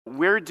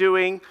We're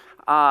doing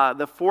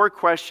the 4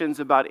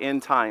 questions about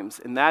end times,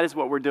 and that is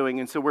what we're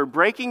doing. And so we're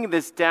breaking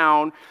this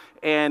down,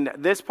 and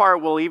this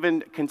part will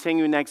even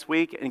continue next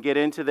week and get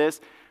into this.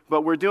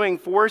 But we're doing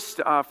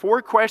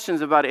four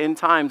questions about end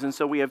times, and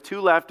so we have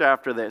 2 left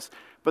after this.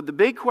 But the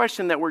big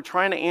question that we're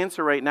trying to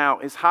answer right now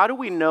is, how do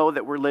we know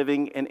that we're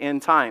living in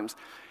end times?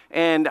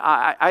 And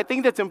I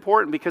think that's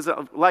important because,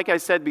 like I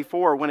said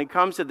before, when it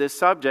comes to this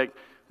subject,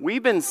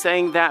 we've been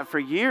saying that for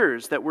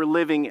years, that we're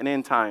living in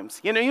end times.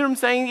 You know what I'm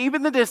saying?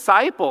 Even the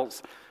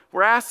disciples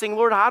were asking,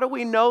 Lord, how do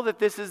we know that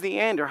this is the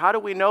end? Or how do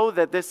we know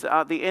that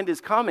the end is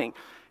coming?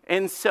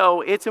 And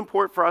so it's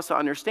important for us to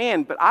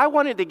understand. But I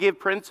wanted to give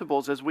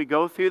principles as we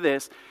go through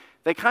this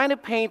that kind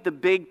of paint the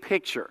big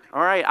picture.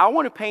 All right? I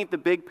want to paint the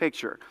big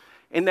picture.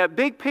 And that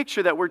big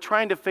picture that we're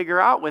trying to figure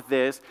out with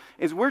this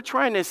is we're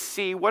trying to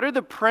see what are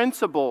the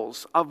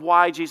principles of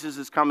why Jesus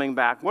is coming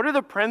back. What are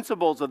the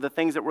principles of the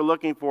things that we're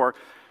looking for?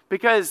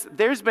 Because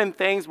there's been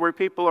things where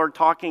people are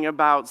talking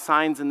about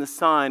signs in the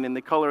sun and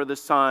the color of the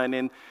sun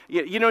and,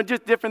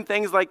 just different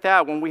things like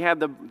that when we had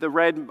the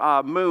red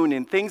moon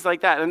and things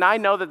like that. And I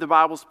know that the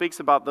Bible speaks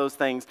about those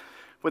things.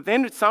 But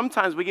then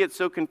sometimes we get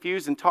so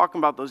confused in talking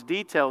about those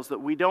details that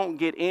we don't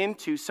get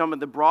into some of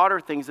the broader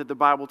things that the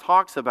Bible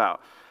talks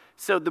about.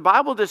 So the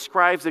Bible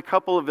describes a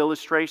couple of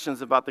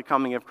illustrations about the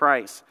coming of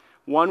Christ.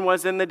 One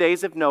was in the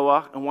days of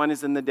Noah, and one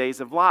is in the days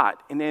of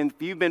Lot. And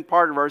if you've been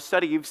part of our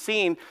study, you've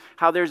seen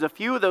how there's a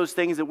few of those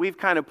things that we've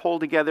kind of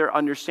pulled together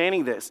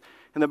understanding this.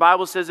 And the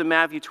Bible says in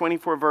Matthew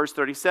 24, verse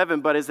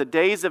 37, "But as the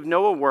days of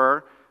Noah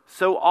were,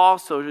 so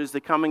also is the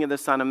coming of the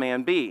Son of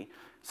Man be."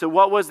 So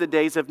what was the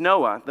days of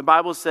Noah? The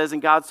Bible says,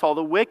 "And God saw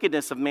the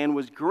wickedness of man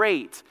was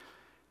great."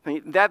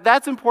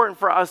 That's important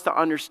for us to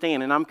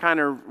understand, and I'm kind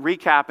of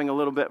recapping a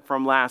little bit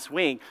from last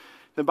week.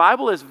 The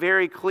Bible is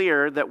very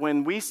clear that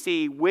when we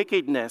see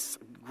wickedness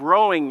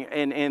growing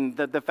and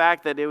the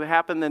fact that it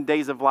happened in the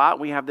days of Lot,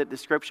 we have that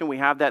description. We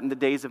have that in the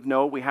days of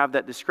Noah, we have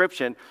that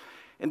description.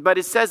 But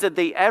it says that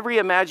every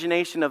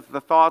imagination of the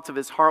thoughts of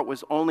his heart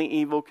was only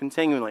evil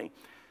continually.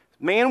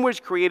 Man was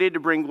created to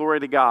bring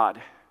glory to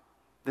God.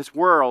 This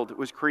world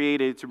was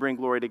created to bring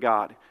glory to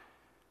God.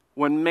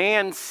 When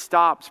man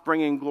stops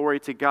bringing glory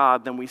to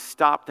God, then we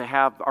stop to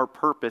have our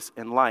purpose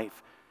in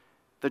life.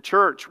 The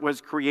church was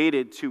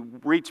created to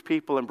reach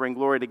people and bring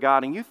glory to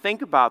God. And you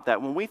think about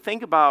that. When we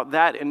think about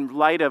that in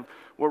light of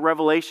what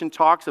Revelation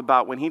talks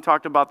about, when he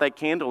talked about that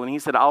candle and he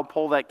said, "I'll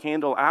pull that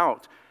candle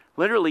out."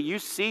 Literally, you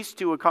cease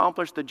to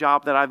accomplish the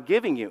job that I've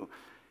given you.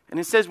 And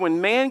it says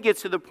when man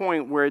gets to the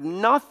point where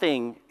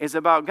nothing is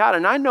about God,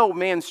 and I know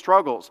man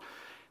struggles.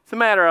 It's a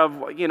matter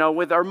of,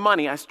 with our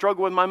money. I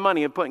struggle with my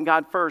money and putting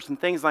God first and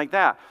things like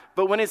that.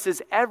 But when it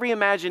says every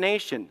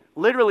imagination,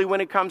 literally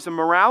when it comes to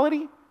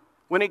morality,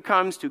 when it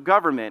comes to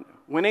government,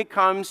 when it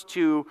comes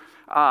to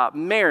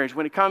marriage,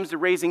 when it comes to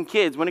raising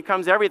kids, when it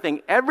comes to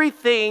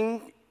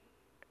everything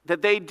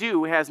that they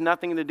do has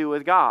nothing to do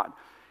with God.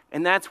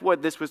 And that's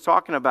what this was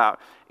talking about.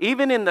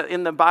 Even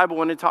in the Bible,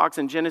 when it talks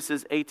in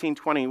Genesis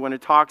 18:20, when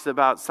it talks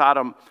about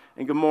Sodom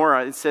and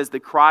Gomorrah, it says the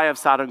cry of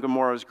Sodom and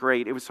Gomorrah was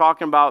great. It was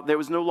talking about there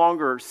was no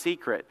longer a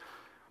secret.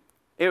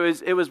 It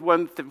was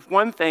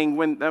one thing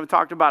when I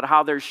talked about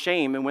how there's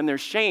shame, and when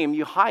there's shame,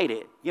 you hide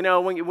it.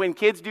 When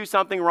kids do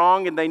something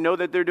wrong and they know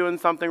that they're doing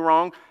something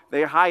wrong,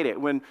 they hide it.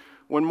 When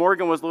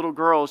Morgan was a little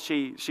girl,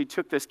 she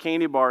took this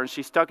candy bar and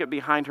she stuck it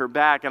behind her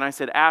back, and I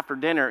said after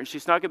dinner, and she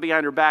snuck it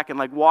behind her back and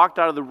walked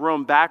out of the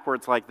room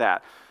backwards like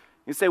that.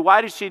 You say, why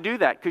did she do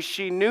that? Because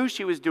she knew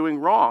she was doing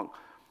wrong.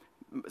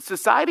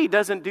 Society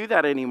doesn't do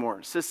that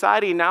anymore.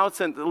 Society now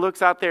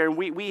looks out there and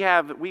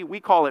we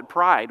call it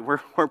pride.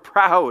 We're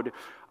proud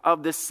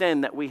of the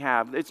sin that we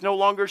have. It's no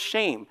longer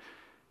shame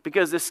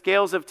because the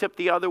scales have tipped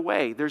the other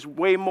way. There's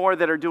way more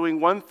that are doing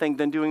one thing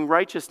than doing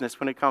righteousness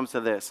when it comes to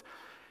this.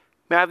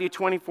 Matthew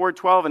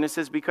 24:12, and it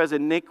says, "Because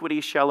iniquity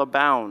shall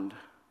abound."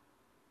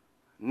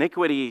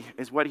 Iniquity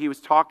is what he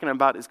was talking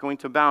about, is going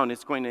to abound.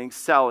 It's going to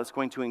excel. It's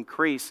going to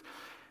increase.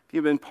 If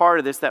you've been part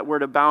of this, that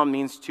word abound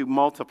means to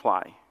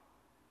multiply.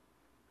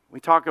 We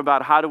talk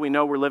about how do we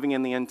know we're living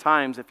in the end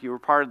times. If you were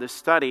part of this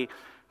study,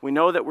 we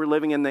know that we're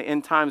living in the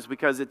end times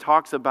because it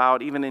talks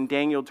about, even in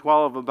Daniel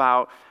 12,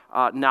 about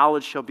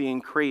knowledge shall be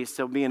increased.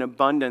 There'll be an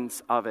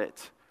abundance of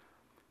it.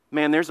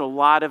 Man, there's a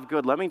lot of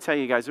good. Let me tell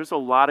you guys, there's a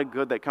lot of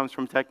good that comes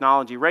from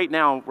technology. Right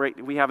now,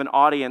 we have an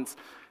audience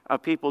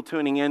of people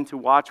tuning in to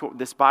watch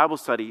this Bible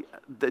study.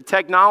 The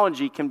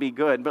technology can be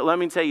good, but let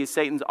me tell you,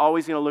 Satan's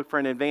always going to look for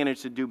an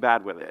advantage to do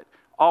bad with it.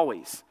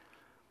 Always.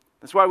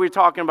 That's why we were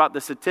talking about the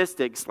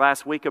statistics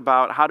last week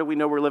about how do we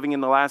know we're living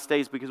in the last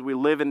days, because we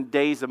live in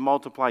days of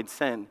multiplied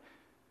sin.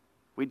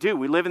 We do.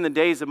 We live in the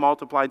days of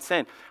multiplied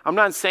sin. I'm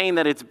not saying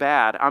that it's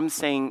bad. I'm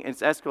saying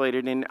it's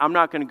escalated, and I'm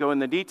not going to go in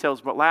the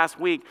details, but last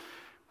week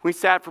we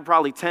sat for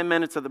probably 10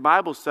 minutes of the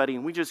Bible study,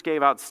 and we just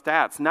gave out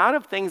stats, not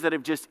of things that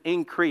have just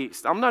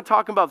increased. I'm not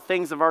talking about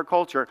things of our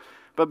culture,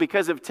 but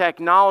because of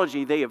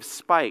technology, they have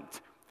spiked.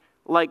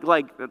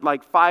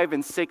 Like 5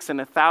 and 6 and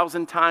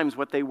 1,000 times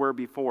what they were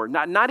before.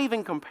 Not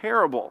even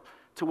comparable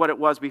to what it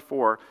was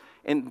before.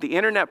 And the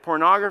internet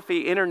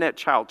pornography, internet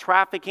child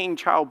trafficking,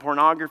 child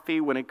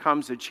pornography, when it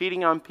comes to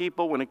cheating on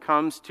people, when it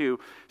comes to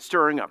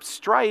stirring up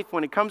strife,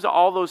 when it comes to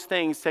all those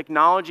things,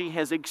 technology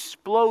has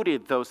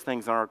exploded those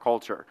things in our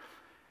culture.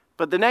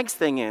 But the next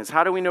thing is,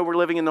 how do we know we're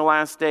living in the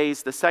last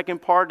days? The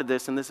second part of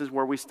this, and this is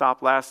where we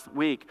stopped last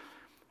week,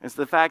 is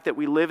the fact that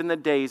we live in the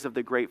days of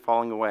the great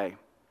falling away.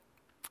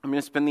 I'm going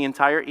to spend the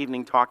entire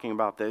evening talking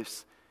about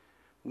this.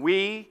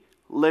 We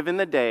live in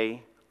the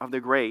day of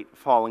the great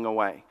falling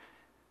away.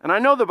 And I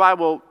know the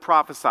Bible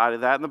prophesied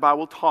of that, and the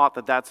Bible taught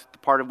that that's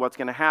part of what's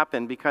going to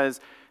happen,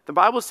 because the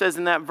Bible says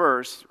in that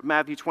verse,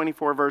 Matthew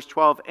 24, verse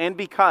 12,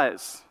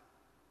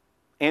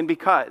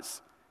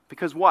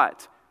 because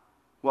what?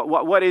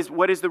 What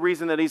is the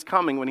reason that he's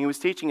coming when he was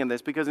teaching in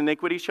this? Because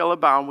iniquity shall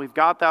abound. We've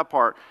got that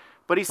part.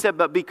 But he said,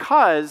 but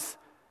because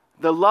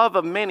the love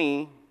of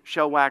many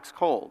shall wax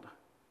cold.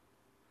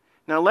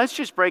 Now, let's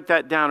just break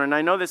that down, and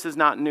I know this is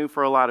not new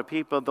for a lot of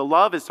people. The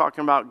love is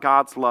talking about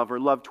God's love, or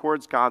love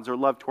towards God's, or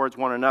love towards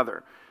one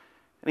another.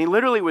 And he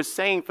literally was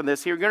saying for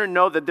this, you're going to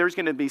know that there's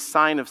going to be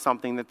sign of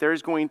something, that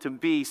there's going to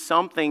be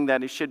something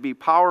that it should be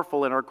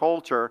powerful in our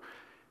culture,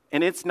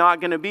 and it's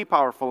not going to be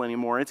powerful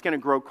anymore. It's going to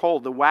grow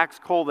cold. The wax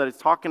cold that it's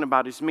talking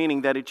about is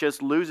meaning that it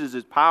just loses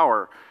its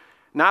power.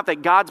 Not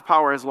that God's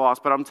power is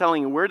lost, but I'm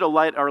telling you, we're to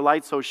let our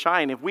light so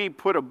shine. If we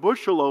put a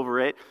bushel over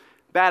it,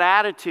 bad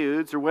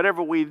attitudes, or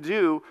whatever we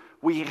do,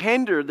 we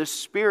hinder the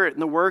Spirit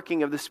and the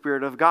working of the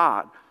Spirit of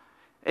God.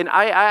 And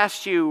I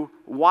asked you,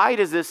 why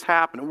does this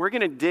happen? We're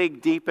going to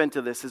dig deep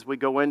into this as we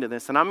go into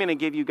this. And I'm going to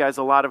give you guys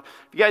a lot of,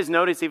 if you guys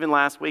noticed even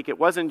last week, it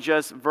wasn't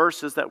just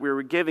verses that we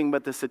were giving,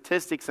 but the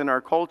statistics in our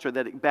culture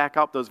that back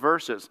up those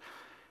verses.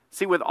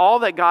 See, with all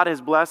that God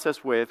has blessed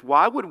us with,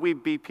 why would we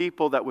be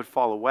people that would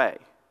fall away?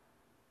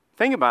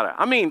 Think about it.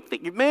 I mean,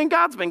 man,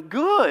 God's been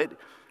good.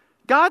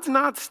 God's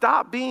not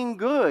stopped being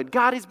good.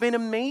 God has been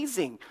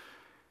amazing.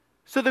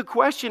 So the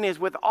question is,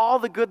 with all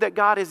the good that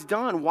God has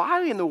done,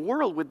 why in the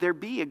world would there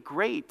be a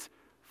great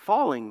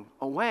falling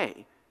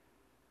away?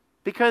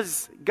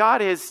 Because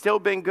God has still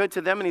been good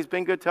to them and he's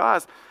been good to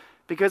us.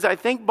 Because I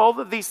think both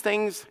of these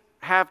things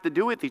have to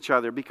do with each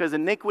other. Because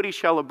iniquity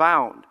shall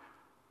abound.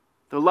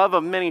 The love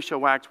of many shall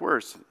wax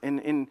worse.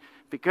 And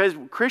because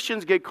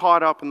Christians get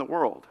caught up in the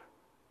world.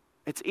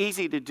 It's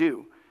easy to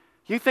do.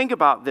 You think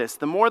about this.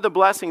 The more the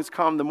blessings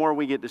come, the more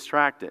we get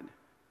distracted.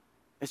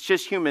 It's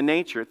just human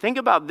nature. Think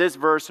about this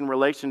verse in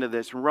relation to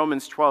this, in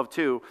Romans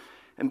 12:2.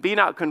 And be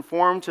not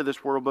conformed to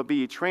this world, but be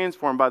ye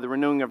transformed by the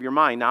renewing of your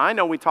mind. Now, I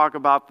know we talk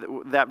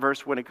about that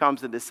verse when it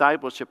comes to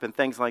discipleship and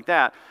things like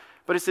that.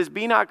 But it says,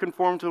 be not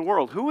conformed to the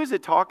world. Who is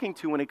it talking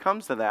to when it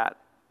comes to that?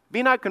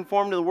 Be not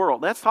conformed to the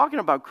world. That's talking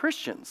about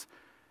Christians.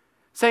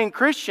 Saying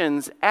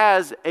Christians,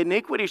 as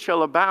iniquity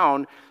shall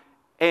abound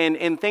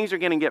and things are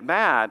going to get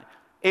bad,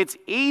 it's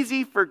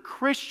easy for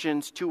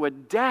Christians to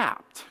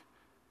adapt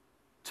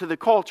to the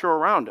culture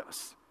around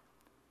us.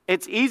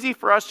 It's easy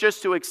for us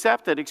just to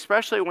accept it,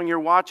 especially when you're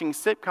watching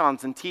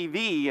sitcoms and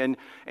TV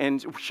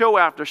and show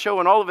after show,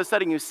 and all of a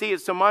sudden you see it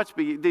so much,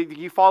 but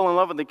you fall in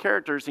love with the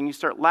characters and you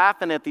start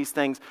laughing at these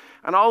things,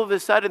 and all of a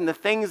sudden the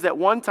things that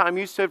one time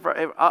you stood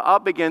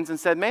up against and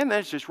said, man,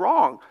 that's just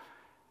wrong.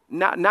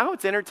 Now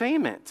it's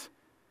entertainment.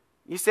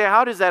 You say,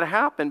 how does that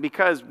happen?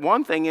 Because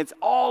one thing, it's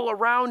all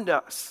around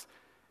us.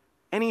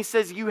 And he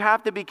says you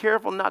have to be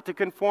careful not to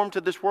conform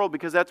to this world,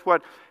 because that's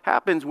what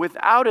happens.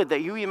 Without it,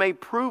 that you may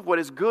prove what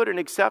is good and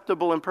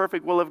acceptable and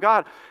perfect will of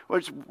God.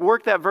 Which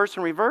work that verse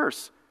in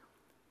reverse.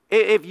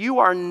 If you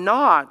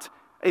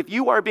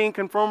are being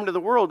conformed to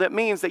the world, that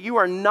means that you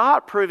are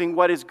not proving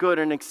what is good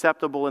and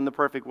acceptable in the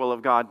perfect will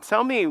of God.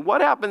 Tell me,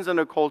 what happens in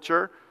a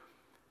culture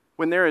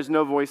when there is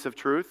no voice of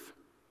truth?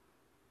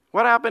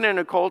 What happened in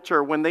a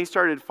culture when they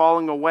started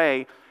falling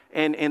away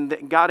and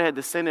God had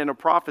to send in a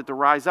prophet to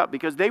rise up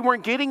because they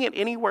weren't getting it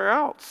anywhere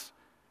else?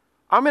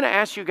 I'm going to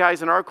ask you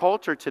guys in our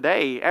culture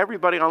today,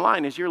 everybody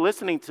online, as you're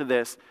listening to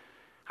this,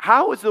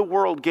 how is the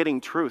world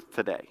getting truth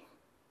today?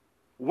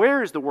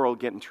 Where is the world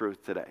getting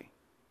truth today?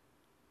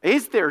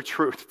 Is there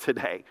truth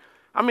today?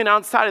 I mean,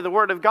 outside of the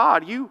Word of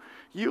God, you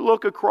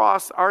look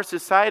across our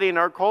society and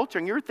our culture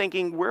and you're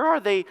thinking, where are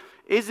they?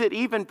 Is it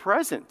even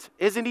present?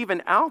 Is it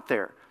even out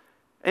there?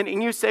 And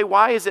you say,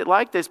 why is it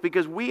like this?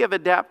 Because we have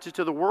adapted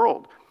to the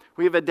world.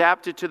 We have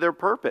adapted to their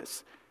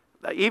purpose.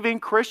 Even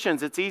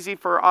Christians, it's easy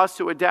for us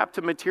to adapt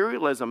to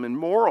materialism and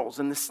morals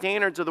and the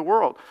standards of the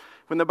world.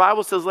 When the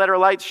Bible says, let our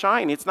light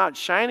shine, it's not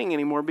shining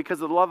anymore because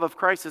the love of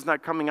Christ is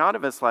not coming out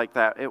of us like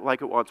that,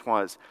 like it once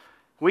was.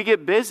 We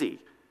get busy.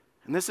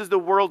 And this is the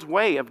world's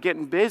way of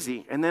getting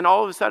busy. And then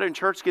all of a sudden,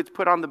 church gets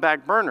put on the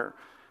back burner.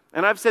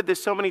 And I've said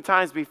this so many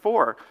times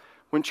before.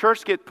 When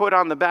church gets put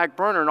on the back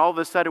burner and all of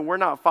a sudden we're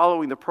not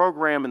following the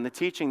program and the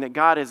teaching that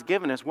God has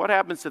given us, what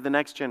happens to the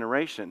next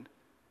generation?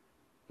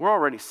 We're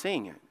already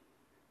seeing it.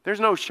 There's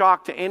no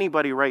shock to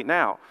anybody right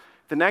now.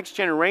 The next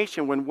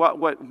generation, when what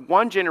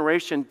one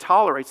generation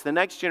tolerates, the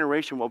next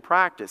generation will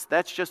practice.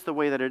 That's just the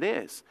way that it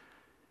is.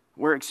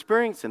 We're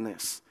experiencing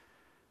this.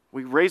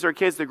 We raise our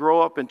kids to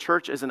grow up in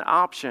church as an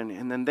option,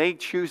 and then they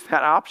choose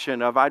that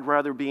option of I'd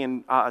rather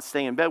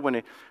stay in bed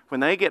when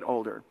they get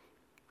older.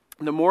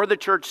 The more the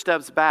church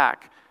steps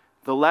back,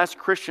 the less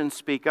Christians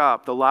speak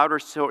up, the louder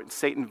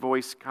Satan's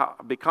voice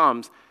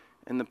becomes,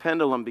 and the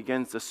pendulum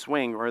begins to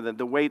swing, or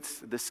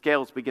the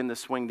scales begin to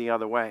swing the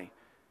other way.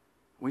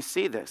 We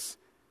see this.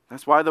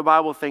 That's why the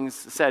Bible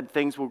said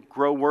things will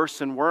grow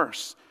worse and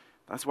worse.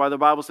 That's why the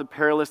Bible said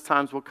perilous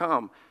times will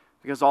come.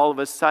 Because all of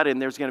a sudden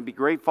there's going to be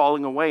great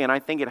falling away. And I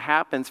think it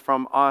happens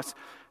from us,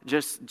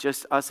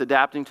 just us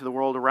adapting to the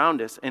world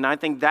around us. And I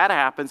think that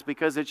happens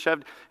because it's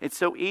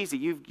so easy.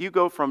 You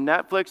go from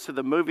Netflix to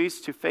the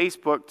movies to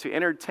Facebook to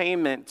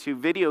entertainment to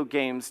video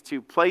games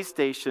to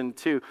PlayStation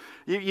to,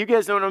 you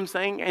guys know what I'm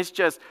saying? It's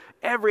just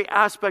every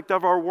aspect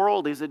of our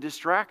world is a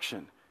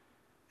distraction.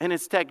 And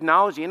it's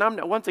technology. And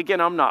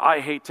I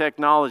hate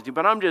technology,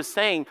 but I'm just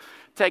saying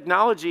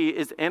technology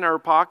is in our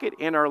pocket,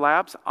 in our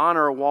laps, on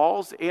our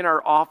walls, in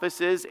our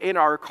offices, in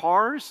our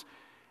cars.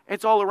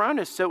 It's all around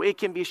us. So it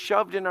can be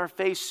shoved in our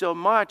face so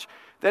much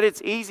that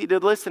it's easy to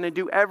listen and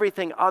do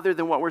everything other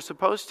than what we're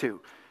supposed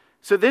to.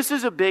 So this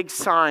is a big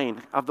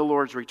sign of the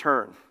Lord's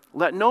return.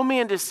 Let no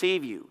man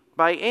deceive you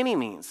by any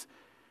means.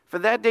 For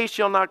that day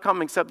shall not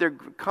come except there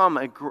come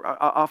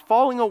a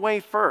falling away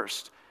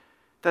first,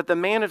 that the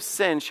man of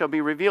sin shall be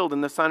revealed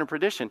in the son of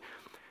perdition.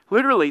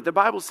 Literally, the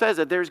Bible says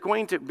that there's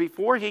going to,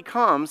 before he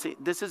comes,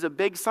 this is a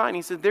big sign.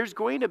 He said there's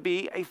going to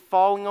be a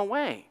falling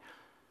away.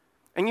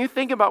 And you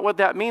think about what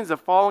that means, a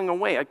falling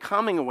away, a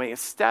coming away, a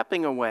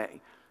stepping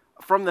away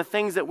from the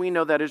things that we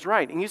know that is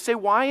right. And you say,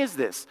 why is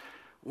this?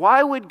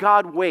 Why would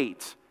God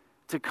wait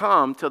to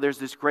come till there's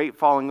this great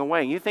falling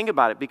away? And you think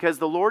about it, because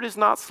the Lord is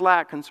not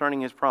slack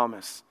concerning his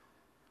promise,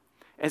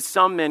 as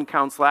some men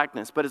count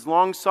slackness, but is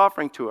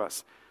long-suffering to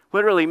us.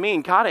 Literally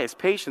mean God has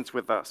patience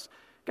with us.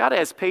 God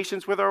has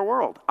patience with our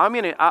world. I'm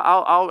going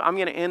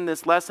to end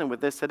this lesson with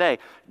this today.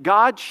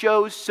 God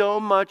shows so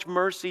much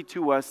mercy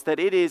to us that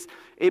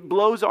it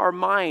blows our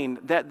mind,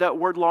 that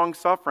word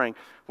long-suffering.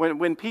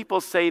 When people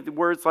say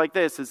words like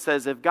this, it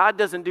says, if God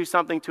doesn't do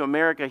something to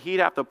America, he'd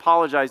have to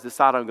apologize to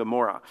Sodom and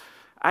Gomorrah.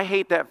 I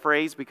hate that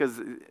phrase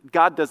because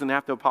God doesn't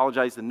have to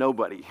apologize to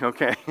nobody,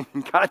 okay?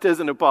 God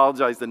doesn't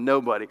apologize to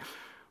nobody.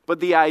 But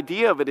the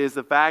idea of it is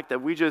the fact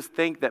that we just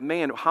think that,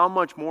 man, how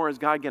much more is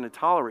God going to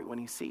tolerate when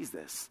he sees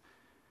this?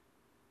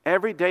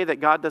 Every day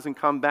that God doesn't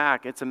come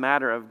back, it's a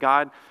matter of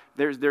God,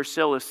 there's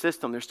still a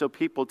system. There's still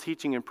people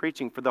teaching and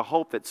preaching for the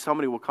hope that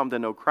somebody will come to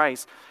know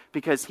Christ,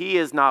 because he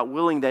is not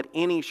willing that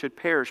any should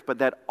perish, but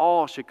that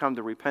all should come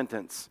to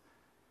repentance.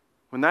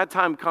 When that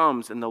time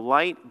comes and the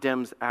light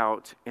dims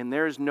out and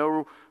there's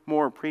no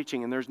more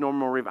preaching and there's no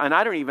more, and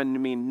I don't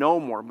even mean no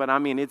more, but I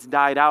mean it's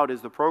died out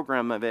as the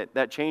program of it,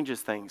 that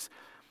changes things.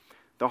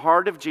 The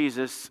heart of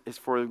Jesus is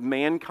for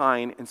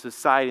mankind and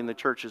society and the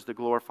churches to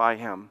glorify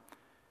him.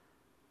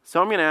 So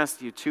I'm going to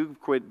ask you two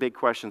big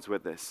questions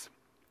with this.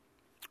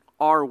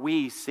 Are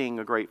we seeing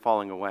a great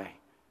falling away?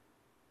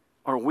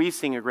 Are we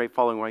seeing a great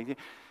falling away?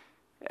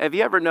 Have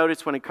you ever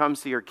noticed when it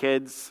comes to your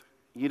kids,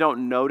 you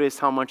don't notice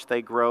how much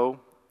they grow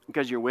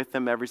because you're with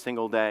them every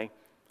single day?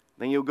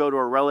 Then you'll go to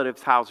a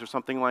relative's house or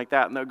something like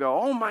that, and they'll go,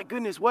 oh my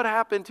goodness, what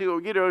happened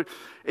to,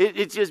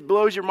 it just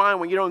blows your mind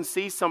when you don't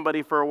see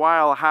somebody for a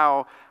while,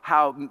 how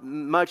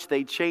much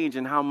they change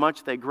and how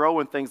much they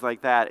grow and things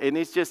like that. And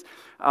it's just,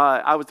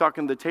 I was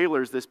talking to the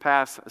Taylors this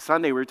past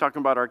Sunday. We were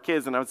talking about our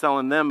kids, and I was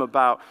telling them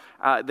about,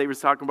 they were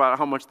talking about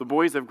how much the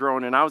boys have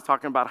grown, and I was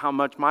talking about how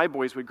much my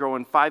boys would grow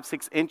in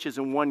 5-6 inches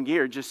in 1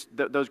 year, just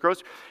those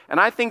growths. And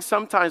I think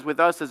sometimes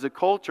with us as a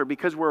culture,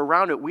 because we're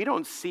around it, we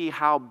don't see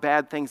how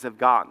bad things have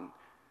gotten.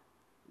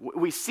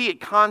 We see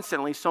it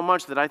constantly so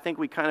much that I think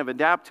we kind of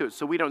adapt to it,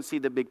 so we don't see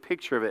the big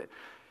picture of it.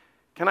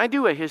 Can I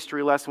do a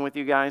history lesson with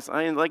you guys?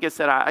 Like I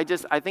said,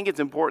 I think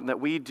it's important that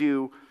we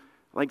do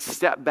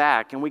step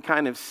back and we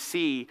kind of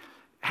see,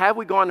 have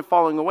we gone to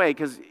falling away?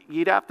 Because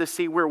you'd have to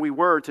see where we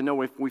were to know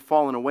if we've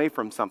fallen away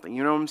from something.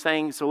 You know what I'm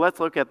saying? So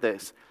let's look at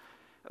this.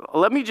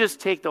 Let me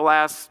just take the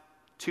last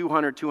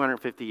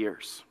 250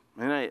 years.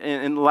 And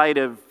in light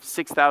of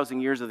 6,000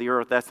 years of the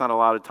earth, that's not a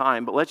lot of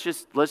time, but let's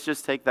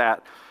just take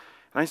that.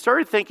 And I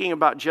started thinking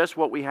about just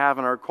what we have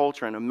in our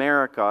culture in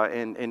America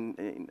and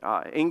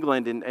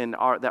England and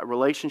that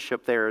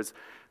relationship there is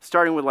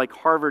starting with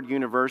Harvard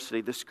University.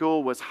 The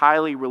school was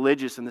highly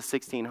religious in the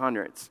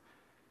 1600s.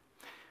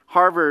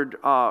 Harvard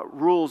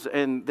rules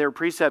and their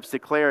precepts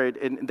declared,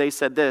 and they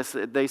said this,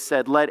 they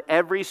said, let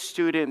every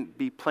student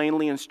be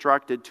plainly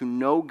instructed to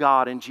know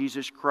God and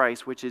Jesus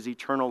Christ, which is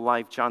eternal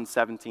life, John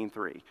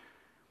 17:3.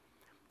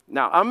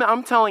 Now,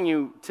 I'm telling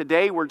you,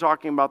 today we're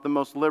talking about the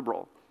most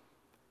liberal.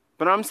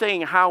 But I'm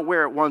saying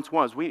where it once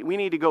was. We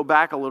need to go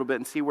back a little bit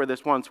and see where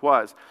this once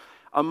was.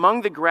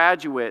 Among the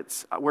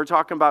graduates, we're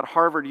talking about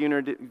Harvard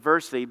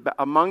University, but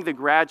among the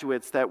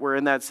graduates that were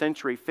in that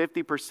century,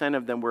 50%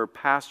 of them were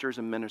pastors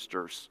and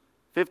ministers.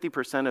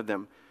 50% of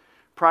them.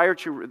 Prior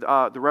to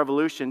the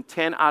revolution,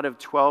 10 out of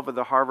 12 of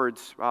the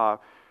Harvard's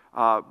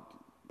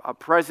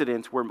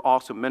presidents were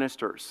also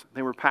ministers.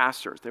 They were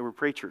pastors. They were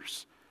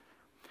preachers.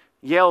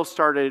 Yale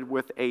started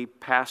with a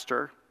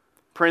pastor.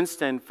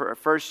 Princeton, for a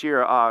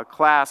first-year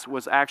class,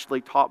 was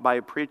actually taught by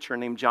a preacher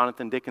named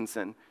Jonathan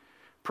Dickinson.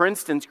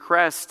 Princeton's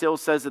crest still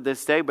says it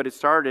this day, but it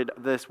started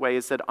this way.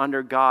 It said,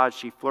 "Under God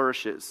she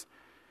flourishes."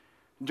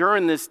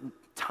 During this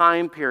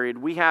time period,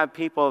 we have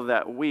people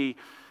that we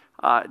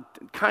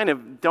kind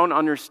of don't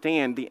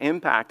understand the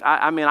impact.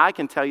 I mean, I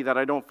can tell you that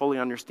I don't fully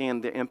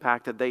understand the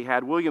impact that they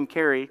had. William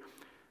Carey,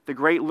 the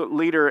great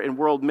leader in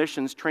world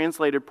missions,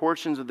 translated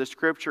portions of the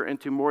scripture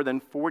into more than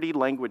 40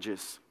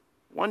 languages.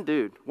 One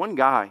dude, one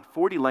guy,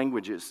 40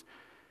 languages.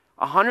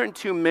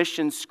 102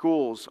 mission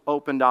schools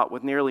opened up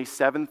with nearly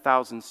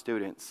 7,000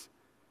 students.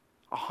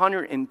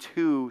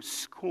 102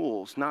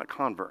 schools, not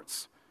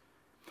converts.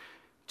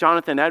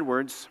 Jonathan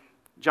Edwards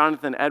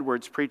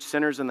preached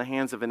sinners in the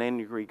hands of an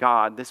angry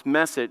God. This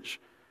message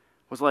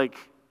was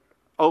like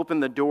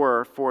opened the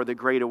door for the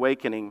Great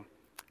Awakening.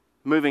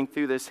 Moving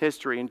through this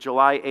history, in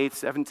July 8th,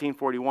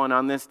 1741,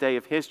 on this day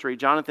of history,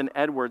 Jonathan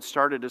Edwards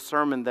started a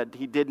sermon that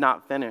he did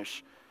not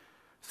finish.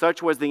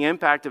 Such was the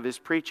impact of his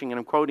preaching, and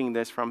I'm quoting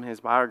this from his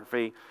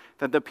biography,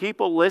 that the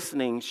people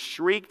listening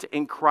shrieked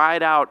and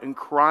cried out, and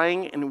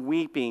crying and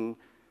weeping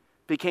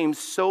became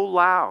so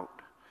loud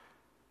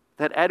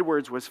that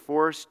Edwards was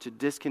forced to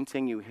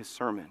discontinue his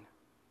sermon.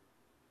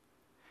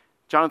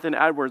 Jonathan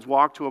Edwards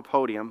walked to a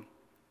podium.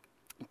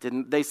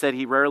 They said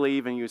he rarely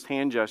even used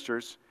hand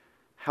gestures,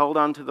 held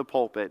onto the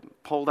pulpit,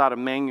 pulled out a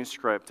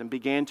manuscript, and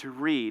began to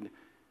read.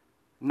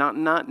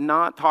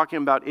 Not talking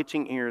about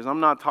itching ears.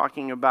 I'm not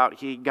talking about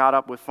he got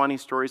up with funny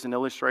stories and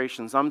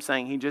illustrations. I'm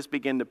saying he just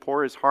began to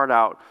pour his heart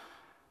out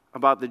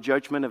about the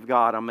judgment of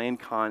God on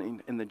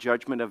mankind and the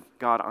judgment of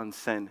God on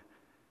sin.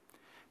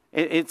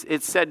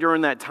 It's said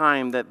during that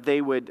time that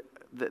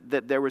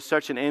that there was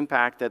such an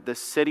impact that the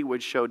city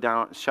would shut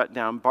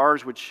down,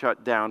 bars would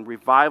shut down,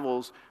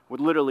 revivals would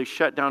literally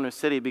shut down a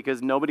city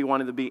because nobody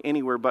wanted to be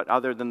anywhere but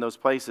other than those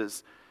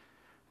places.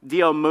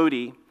 D.L.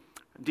 Moody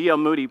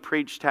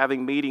preached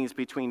having meetings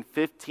between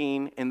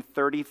 15 and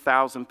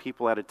 30,000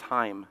 people at a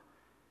time.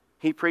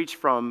 He preached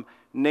from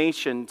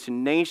nation to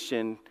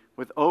nation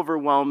with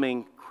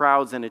overwhelming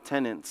crowds in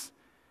attendance.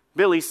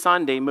 Billy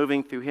Sunday,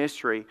 moving through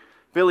history,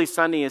 Billy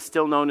Sunday is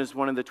still known as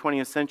one of the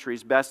 20th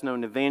century's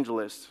best-known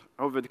evangelists.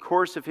 Over the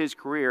course of his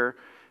career,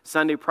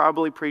 Sunday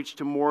probably preached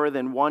to more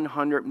than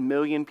 100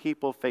 million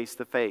people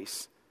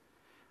face-to-face.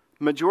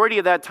 Majority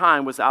of that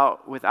time was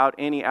out without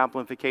any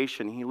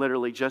amplification. He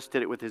literally just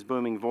did it with his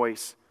booming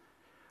voice.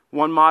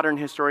 One modern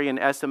historian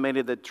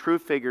estimated the true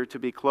figure to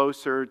be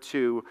closer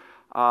to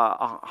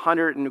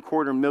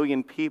 125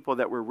 million people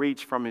that were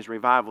reached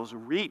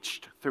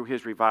through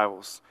his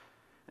revivals.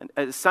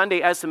 And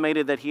Sunday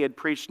estimated that he had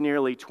preached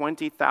nearly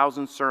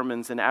 20,000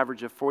 sermons, an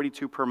average of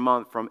 42 per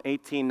month from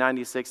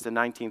 1896 to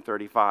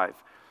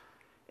 1935.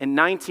 In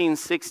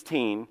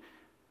 1916,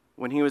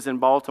 when he was in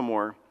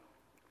Baltimore,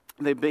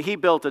 he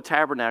built a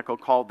tabernacle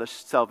called the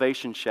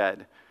Salvation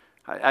Shed.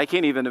 I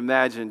can't even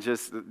imagine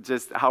just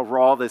how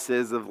raw this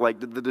is of like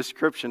the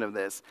description of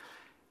this.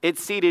 It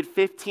seated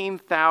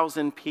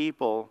 15,000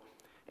 people,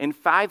 and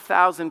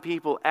 5,000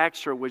 people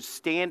extra would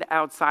stand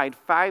outside.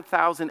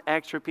 5,000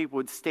 extra people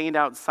would stand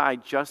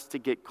outside just to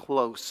get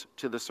close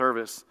to the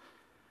service.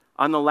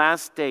 On the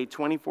last day,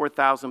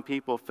 24,000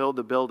 people filled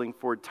the building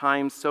for a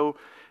time so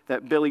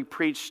that Billy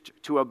preached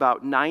to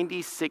about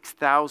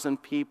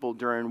 96,000 people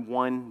during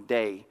one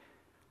day.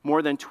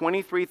 More than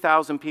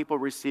 23,000 people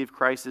received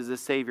Christ as a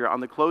Savior. On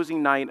the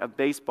closing night of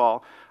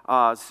baseball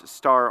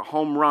star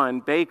home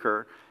run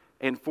Baker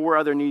and 4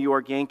 other New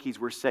York Yankees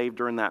were saved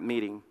during that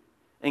meeting.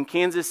 In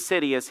Kansas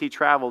City, as he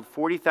traveled,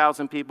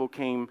 40,000 people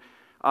came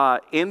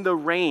in the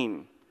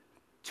rain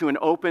to an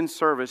open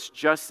service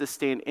just to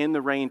stand in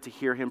the rain to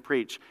hear him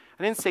preach.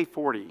 I didn't say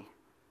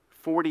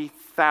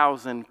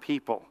 40,000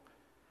 people.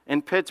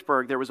 In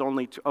Pittsburgh, there was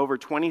only over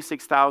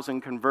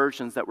 26,000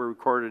 conversions that were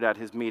recorded at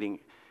his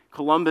meeting.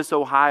 Columbus,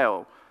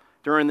 Ohio,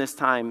 during this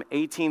time,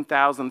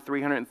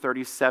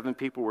 18,337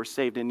 people were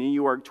saved. In New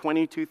York,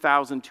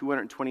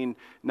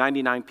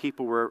 22,299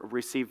 people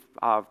received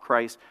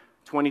Christ.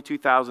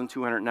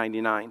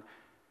 22,299.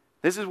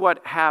 This is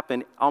what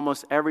happened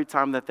almost every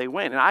time that they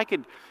went. And I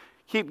could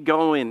keep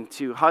going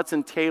to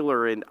Hudson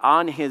Taylor, and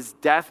on his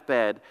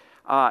deathbed,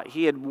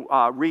 he had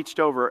reached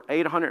over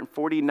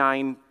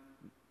 849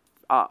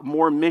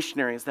 more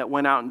missionaries that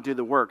went out and did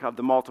the work of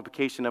the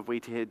multiplication of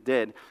what he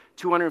did.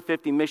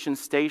 250 mission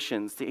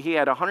stations. He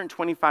had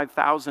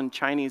 125,000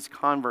 Chinese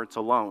converts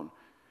alone.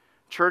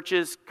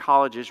 Churches,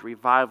 colleges,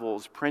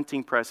 revivals,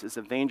 printing presses,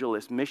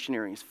 evangelists,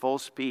 missionaries, full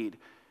speed.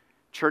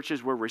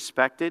 Churches were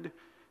respected.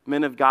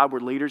 Men of God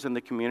were leaders in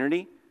the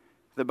community.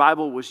 The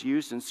Bible was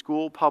used in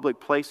school, public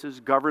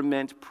places,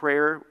 government.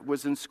 Prayer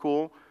was in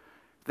school.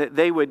 that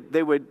they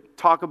would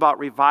talk about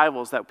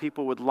revivals, that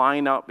people would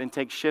line up and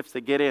take shifts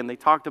to get in. They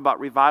talked about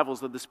revivals,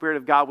 that the Spirit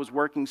of God was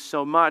working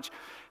so much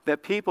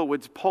that people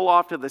would pull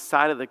off to the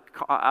side of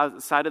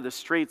the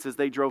streets as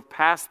they drove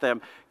past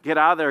them, get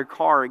out of their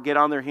car, get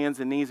on their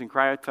hands and knees and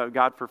cry out to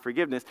God for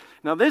forgiveness.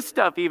 Now this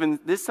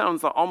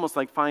sounds almost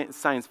like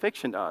science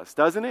fiction to us,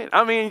 doesn't it?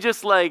 I mean,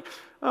 just like,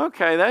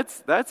 okay,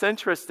 that's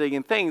interesting.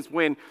 And things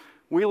when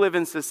we live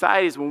in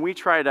societies, when we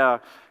try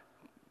to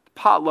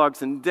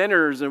potlucks and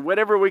dinners and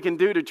whatever we can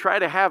do to try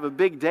to have a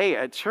big day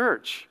at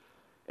church.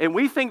 And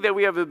we think that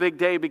we have a big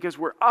day because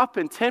we're up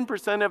in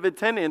 10% of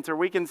attendance, or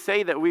we can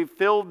say that we've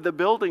filled the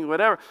building,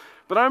 whatever.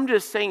 But I'm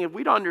just saying, if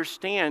we don't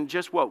understand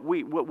just what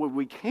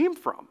we came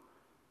from,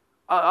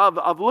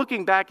 of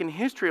looking back in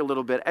history a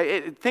little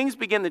bit, things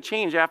began to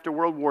change after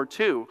World War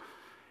II.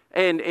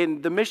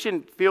 And the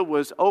mission field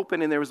was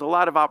open, and there was a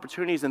lot of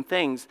opportunities and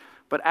things.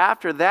 But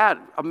after that,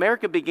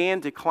 America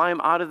began to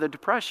climb out of the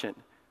Depression.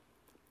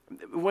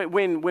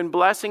 When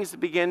blessings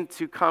begin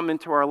to come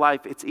into our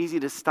life, it's easy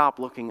to stop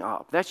looking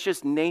up. That's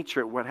just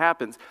nature, what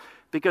happens.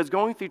 Because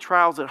going through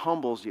trials, it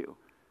humbles you.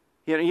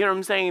 You know what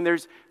I'm saying?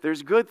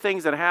 There's good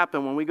things that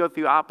happen when we go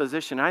through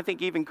opposition. I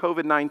think even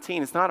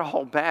COVID-19, it's not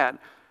all bad,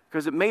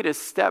 because it made us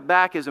step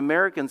back as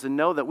Americans and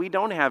know that we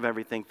don't have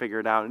everything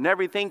figured out, and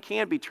everything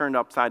can be turned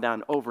upside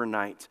down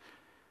overnight.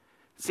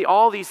 See,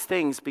 all these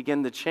things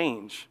begin to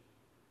change.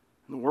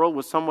 The world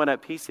was somewhat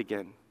at peace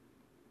again.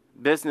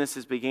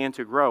 Businesses began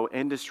to grow,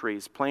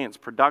 industries, plants,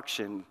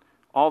 production,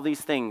 all these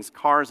things,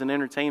 cars and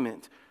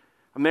entertainment.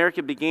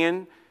 America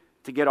began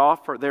to get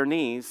off their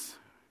knees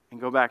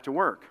and go back to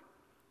work.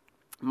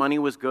 Money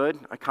was good,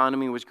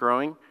 economy was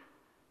growing,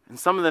 and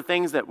some of the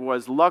things that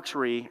was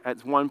luxury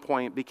at one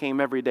point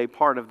became everyday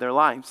part of their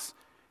lives.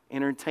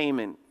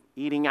 Entertainment,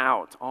 eating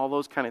out, all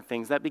those kind of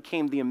things. That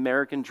became the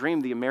American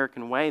dream, the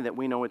American way that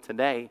we know it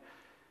today.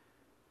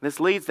 This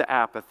leads to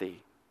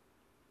apathy.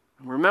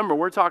 Remember,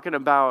 we're talking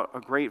about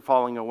a great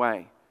falling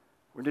away.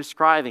 We're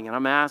describing, and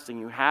I'm asking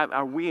you,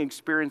 are we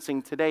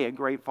experiencing today a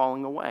great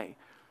falling away?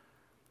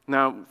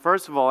 Now,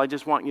 first of all, I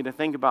just want you to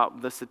think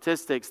about the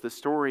statistics, the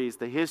stories,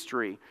 the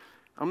history.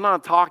 I'm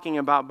not talking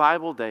about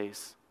Bible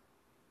days.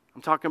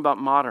 I'm talking about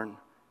modern.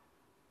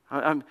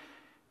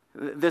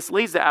 This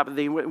leads to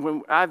apathy.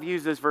 When I've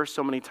used this verse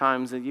so many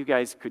times that you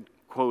guys could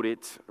quote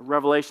it.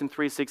 Revelation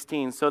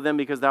 3:16, so then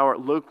because thou art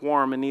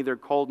lukewarm and neither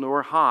cold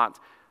nor hot,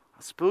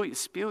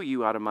 spew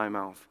you out of my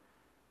mouth.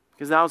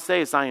 Because thou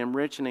sayest, I am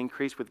rich and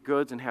increased with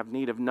goods and have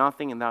need of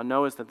nothing, and thou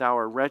knowest that thou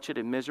art wretched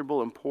and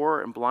miserable and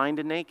poor and blind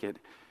and naked.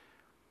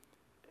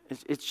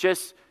 It's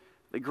just,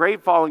 the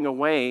great falling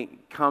away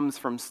comes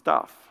from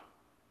stuff.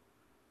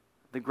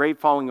 The great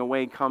falling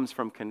away comes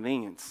from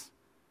convenience.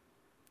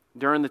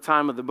 During the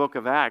time of the book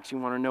of Acts, you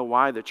want to know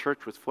why the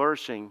church was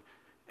flourishing.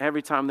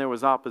 Every time there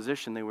was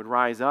opposition, they would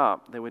rise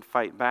up. They would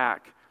fight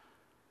back.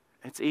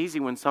 It's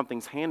easy when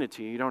something's handed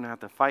to you. You don't have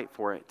to fight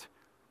for it.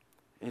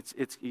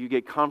 You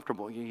get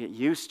comfortable. You get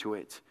used to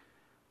it.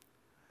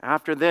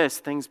 After this,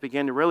 things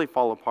begin to really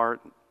fall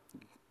apart.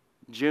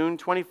 June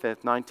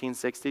 25th,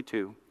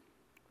 1962,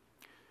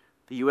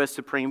 the U.S.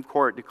 Supreme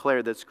Court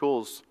declared that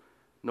schools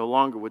no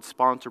longer would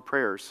sponsor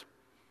prayers.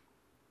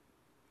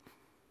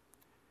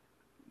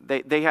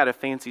 They had a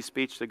fancy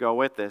speech to go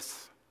with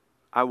this.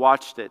 I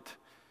watched it.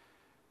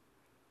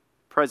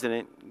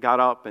 President got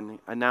up and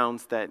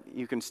announced that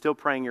you can still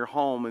pray in your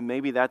home, and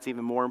maybe that's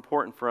even more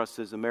important for us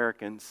as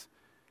Americans.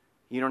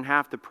 You don't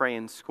have to pray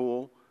in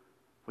school.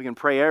 We can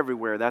pray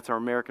everywhere. That's our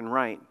American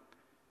right.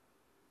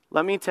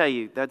 Let me tell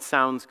you, that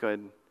sounds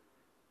good.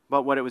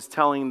 But what it was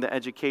telling the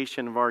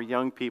education of our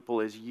young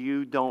people is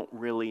you don't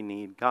really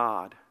need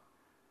God.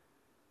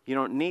 You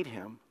don't need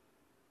Him.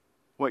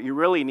 What you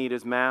really need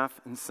is math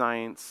and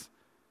science.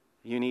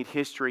 You need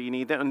history. You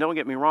need that. And don't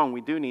get me wrong,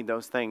 we do need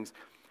those things.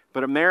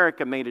 But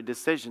America made a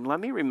decision. Let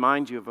me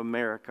remind you of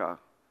America.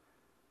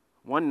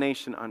 One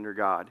nation under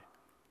God.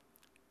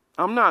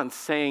 I'm not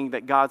saying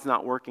that God's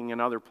not working in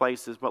other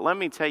places, but let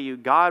me tell you,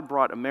 God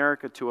brought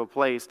America to a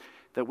place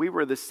that we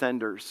were the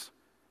senders.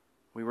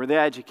 We were the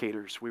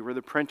educators. We were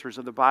the printers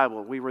of the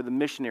Bible. We were the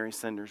missionary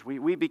senders.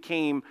 We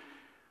became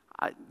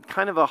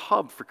kind of a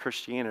hub for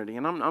Christianity.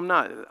 And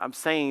I'm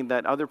saying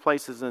that other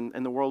places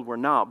in the world were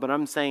not, but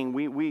I'm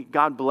saying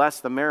God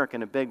blessed America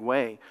in a big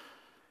way.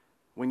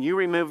 When you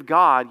remove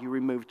God, you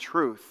remove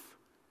truth.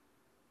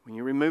 When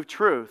you remove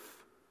truth,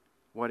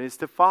 what is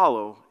to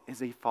follow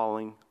is a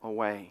falling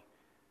away.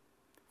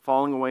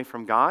 Falling away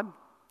from God,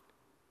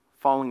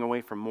 falling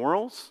away from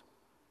morals.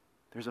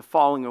 There's a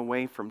falling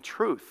away from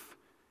truth.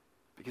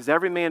 Because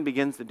every man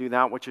begins to do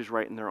that which is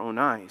right in their own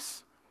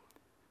eyes.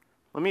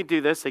 Let me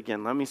do this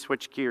again. Let me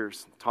switch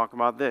gears and talk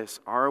about this.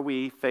 Are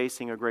we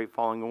facing a great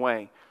falling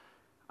away?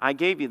 I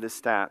gave you the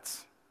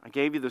stats. I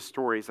gave you the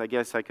stories, I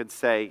guess I could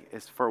say,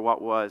 is for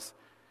what was.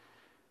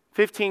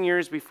 15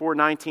 years before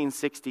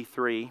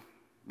 1963,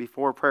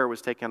 before prayer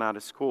was taken out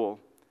of school,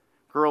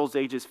 girls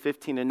ages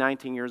 15 and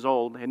 19 years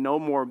old had no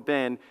more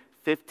been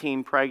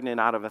 15 pregnant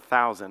out of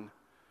 1,000.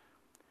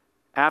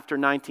 After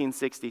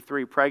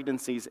 1963,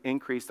 pregnancies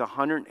increased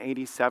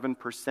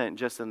 187%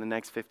 just in the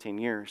next 15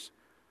 years.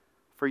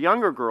 For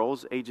younger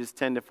girls, ages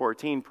 10 to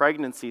 14,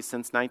 pregnancies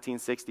since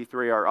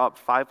 1963 are up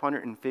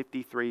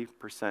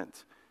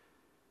 553%.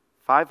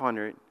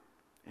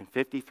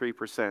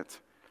 553%.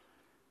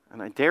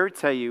 And I dare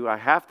tell you, I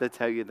have to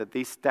tell you that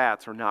these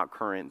stats are not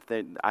current.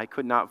 That I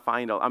could not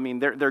find. I mean,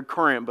 they're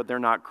current, but they're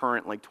not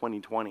current like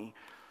 2020.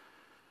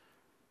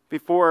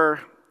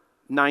 Before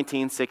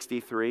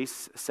 1963,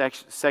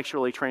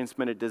 sexually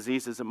transmitted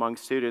diseases among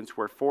students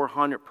were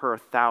 400 per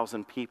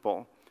 1,000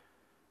 people.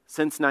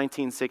 Since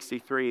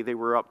 1963, they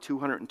were up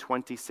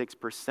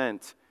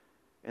 226%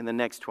 in the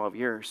next 12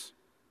 years.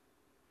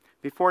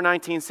 Before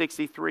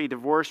 1963,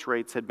 divorce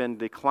rates had been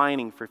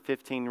declining for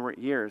 15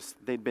 years.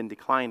 They'd been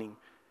declining.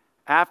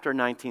 After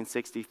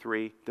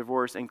 1963,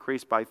 divorce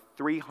increased by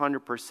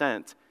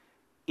 300%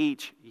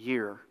 each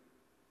year.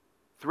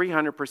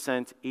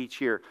 300%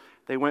 each year.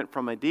 They went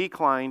from a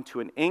decline to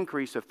an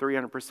increase of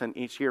 300%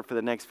 each year for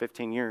the next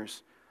 15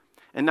 years.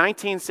 In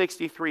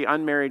 1963,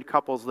 unmarried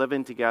couples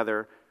living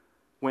together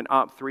went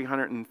up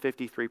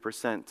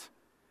 353%.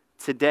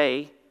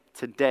 Today,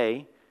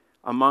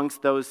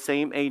 amongst those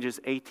same ages,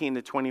 18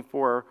 to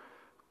 24,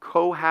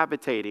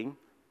 cohabitating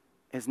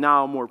is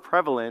now more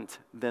prevalent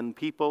than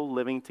people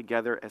living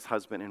together as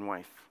husband and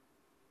wife.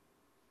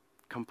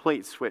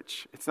 Complete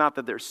switch. It's not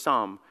that there's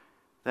some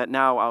that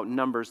now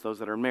outnumbers those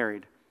that are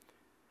married.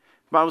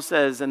 The Bible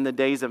says in the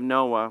days of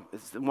Noah,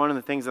 one of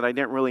the things that I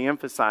didn't really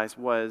emphasize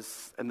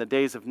was in the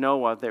days of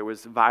Noah, there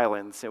was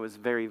violence. It was a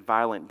very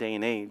violent day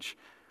and age.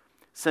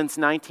 Since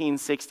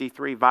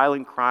 1963,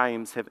 violent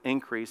crimes have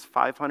increased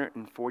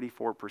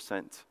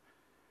 544%.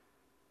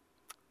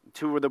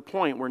 To the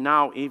point where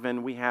now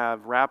even we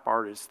have rap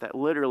artists that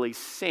literally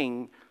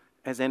sing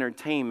as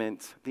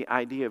entertainment the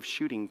idea of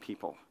shooting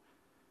people.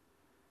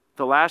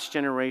 The last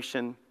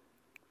generation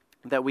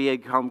that we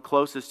had come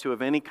closest to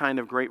of any kind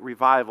of great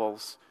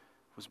revivals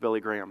was Billy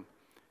Graham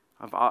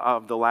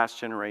of the last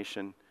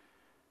generation.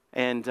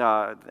 And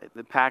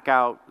they pack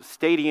out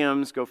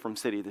stadiums, go from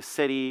city to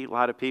city. A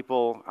lot of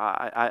people,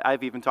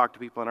 I've even talked to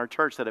people in our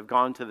church that have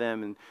gone to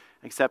them and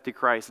accepted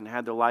Christ and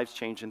had their lives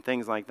changed and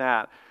things like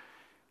that.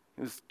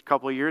 It was a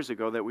couple of years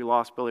ago that we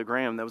lost Billy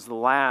Graham. That was the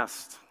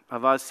last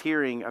of us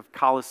hearing of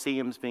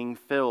coliseums being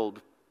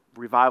filled,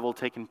 revival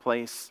taking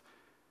place,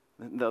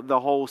 the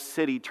whole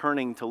city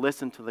turning to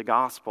listen to the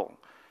gospel.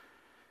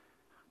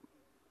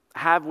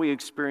 Have we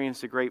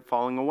experienced a great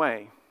falling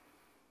away?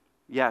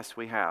 Yes,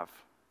 we have.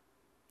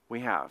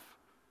 We have.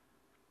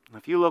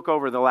 If you look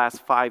over the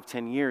last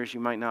 5-10 years, you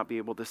might not be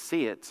able to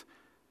see it,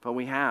 but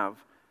we have.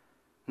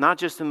 Not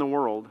just in the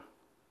world,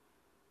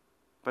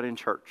 but in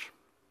church.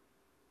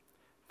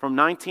 From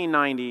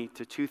 1990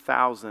 to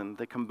 2000,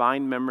 the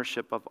combined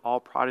membership of all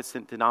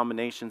Protestant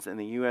denominations in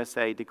the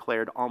USA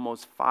declared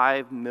almost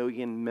 5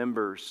 million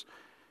members,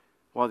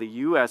 while the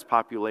U.S.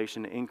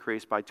 population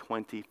increased by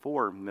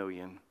 24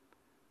 million.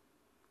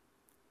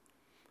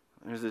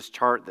 There's this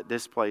chart that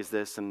displays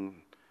this, and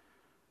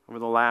over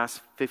the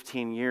last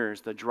 15 years,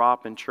 the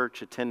drop in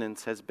church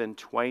attendance has been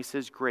twice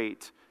as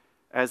great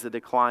as the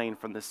decline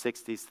from the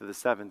 60s to the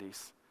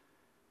 70s.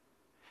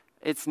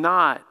 It's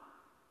not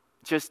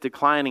just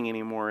declining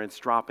anymore, it's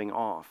dropping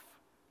off.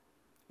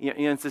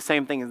 It's the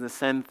same thing as the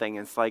sin thing.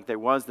 It's like there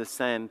was the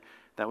sin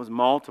that was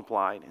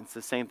multiplied. It's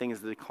the same thing as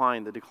the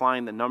decline. The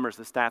decline, the numbers,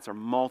 the stats are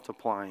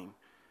multiplying.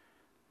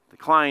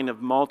 Decline of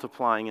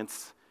multiplying,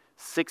 it's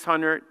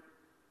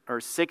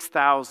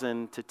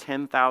 6,000 to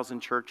 10,000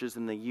 churches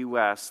in the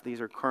U.S.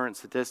 These are current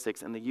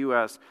statistics in the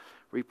U.S.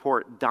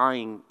 report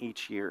dying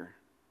each year.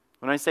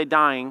 When I say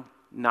dying,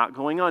 not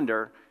going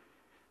under,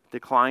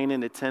 decline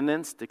in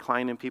attendance,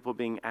 decline in people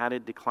being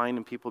added, decline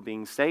in people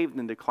being saved,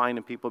 and decline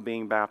in people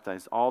being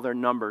baptized. All their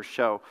numbers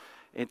show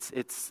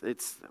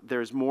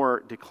there's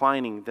more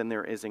declining than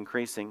there is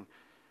increasing.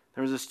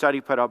 There was a study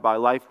put out by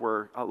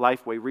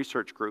Lifeway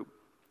Research Group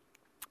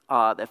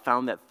that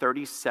found that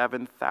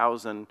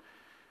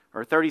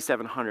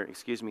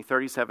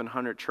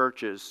 3,700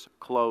 churches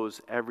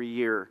close every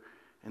year,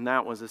 and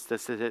that was a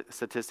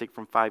statistic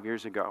from 5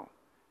 years ago.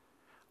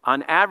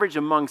 On average,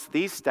 amongst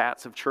these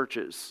stats of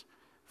churches,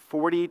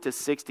 40 to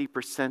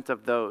 60%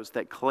 of those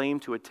that claim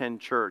to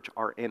attend church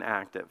are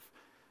inactive.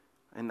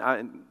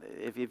 And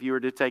if you were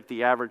to take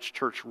the average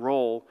church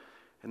roll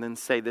and then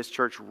say this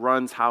church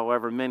runs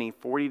however many,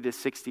 40 to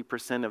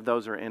 60% of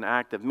those are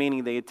inactive,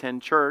 meaning they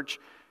attend church.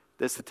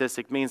 This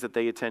statistic means that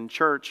they attend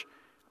church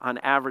on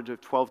average of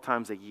 12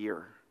 times a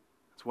year.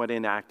 That's what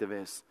inactive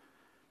is.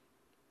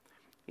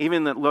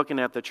 Even looking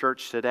at the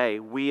church today,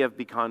 we have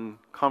become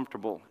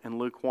comfortable and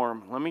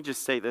lukewarm. Let me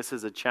just say this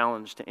is a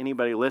challenge to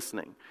anybody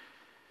listening.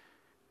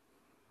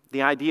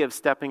 The idea of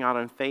stepping out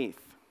on faith.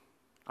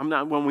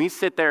 When we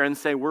sit there and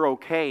say we're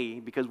okay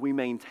because we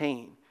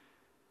maintain.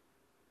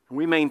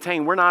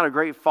 We're not a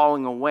great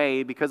falling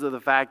away because of the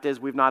fact is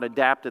we've not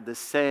adapted the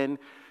sin.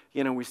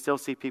 We still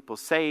see people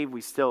saved.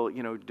 We still,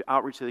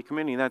 outreach to the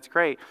community. That's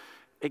great.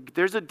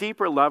 there's a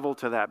deeper level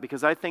to that,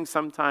 because I think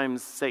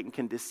sometimes Satan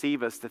can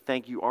deceive us to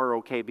think you are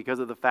okay because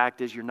of the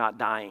fact is you're not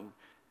dying.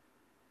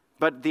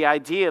 But the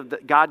idea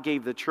that God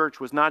gave the church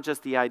was not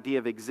just the idea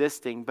of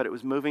existing, but it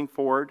was moving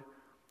forward.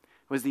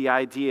 It was the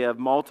idea of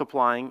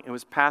multiplying. It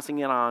was passing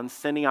it on,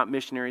 sending out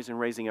missionaries, and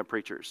raising up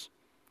preachers.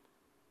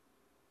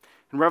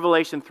 In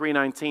Revelation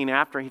 3:19,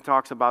 after he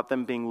talks about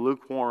them being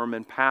lukewarm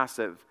and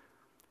passive,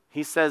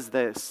 he says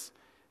this,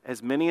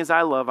 "As many as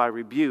I love, I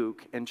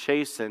rebuke and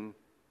chasten."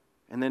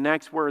 And the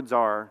next words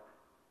are,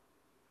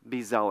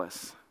 "Be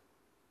zealous."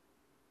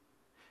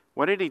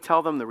 What did he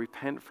tell them to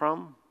repent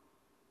from?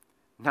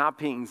 Not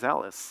being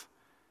zealous.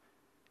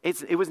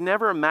 It was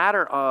never a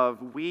matter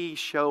of we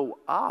show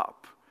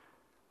up.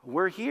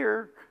 We're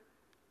here.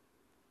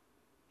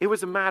 It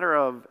was a matter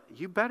of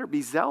you better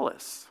be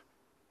zealous.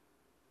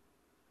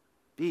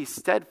 Be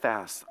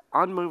steadfast,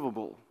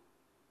 unmovable,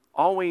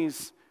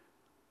 always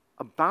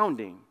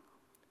abounding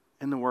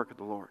in the work of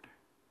the Lord.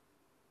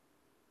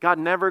 God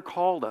never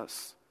called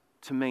us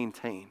to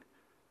maintain.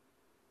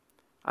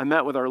 I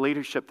met with our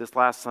leadership this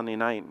last Sunday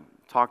night and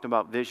talked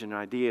about vision and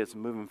ideas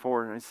and moving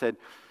forward. And I said,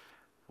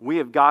 we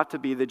have got to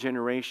be the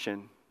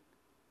generation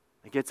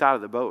that gets out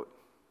of the boat.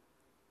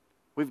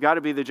 We've got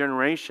to be the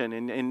generation.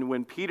 And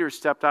when Peter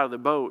stepped out of the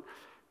boat,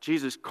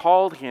 Jesus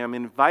called him,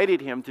 invited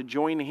him to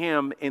join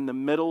him in the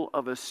middle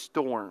of a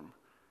storm.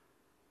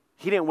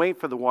 He didn't wait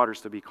for the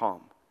waters to be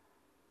calm.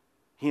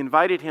 He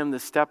invited him to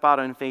step out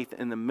in faith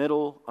in the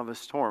middle of a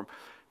storm.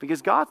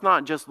 Because God's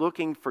not just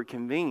looking for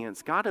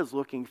convenience. God is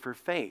looking for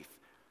faith.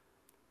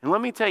 And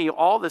let me tell you,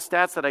 all the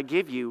stats that I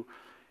give you,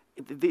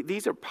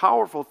 these are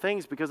powerful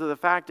things, because of the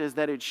fact is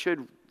that it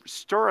should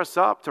stir us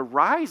up, to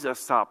rise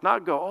us up,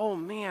 not go, oh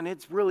man,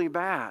 it's really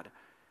bad.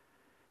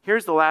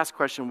 Here's the last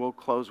question. We'll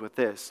close with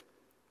this.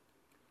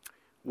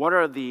 What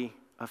are the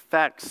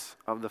effects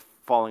of the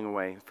falling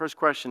away? First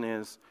question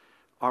is,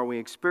 are we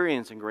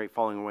experiencing great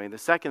falling away? The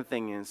second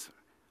thing is,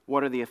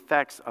 what are the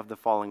effects of the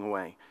falling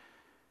away?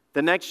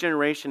 The next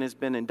generation has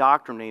been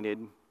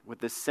indoctrinated with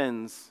the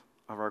sins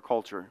of our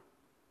culture.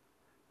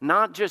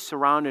 Not just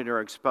surrounded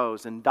or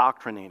exposed,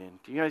 indoctrinated.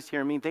 Do you guys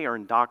hear me? They are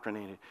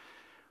indoctrinated.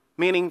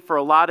 Meaning for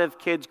a lot of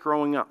kids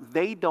growing up,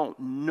 they don't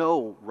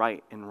know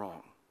right and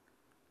wrong.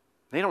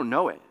 They don't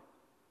know it.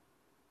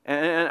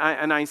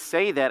 And I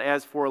say that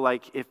as for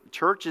like, if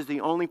church is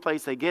the only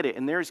place they get it,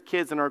 and there's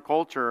kids in our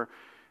culture,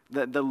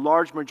 the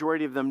large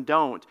majority of them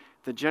don't.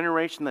 The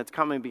generation that's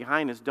coming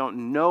behind us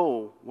don't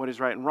know what is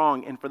right and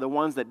wrong. And for the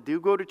ones that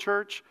do go to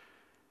church,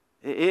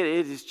 it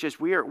is just,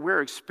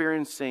 we're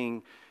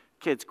experiencing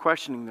kids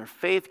questioning their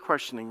faith,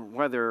 questioning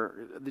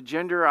whether the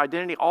gender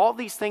identity, all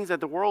these things that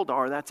the world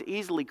are, that's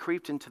easily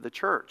creeped into the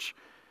church.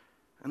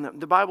 And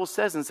the Bible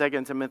says in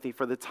 2 Timothy,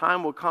 for the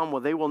time will come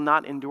where they will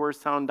not endure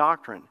sound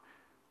doctrine.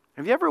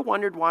 Have you ever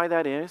wondered why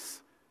that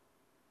is?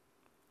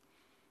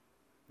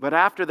 But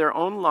after their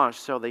own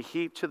lust shall they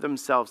heap to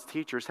themselves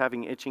teachers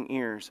having itching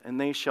ears, and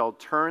they shall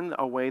turn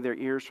away their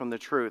ears from the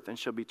truth, and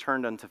shall be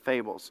turned unto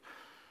fables.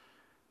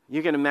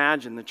 You can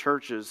imagine the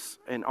churches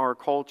in our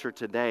culture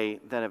today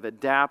that have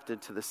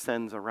adapted to the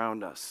sins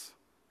around us.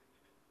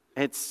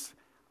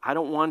 I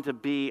don't want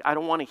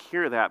to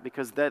hear that,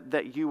 because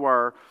that you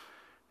are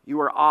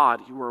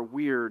odd, you are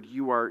weird,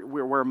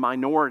 we're a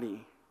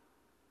minority.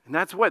 And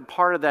that's what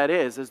part of that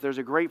is there's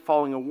a great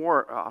falling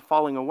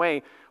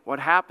away. What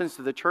happens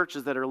to the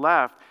churches that are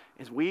left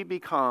is we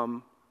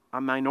become a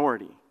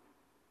minority.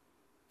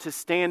 To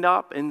stand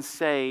up and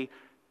say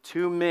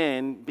two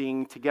men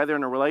being together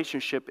in a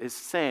relationship is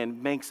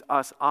sin makes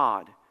us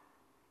odd.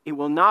 It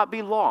will not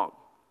be long.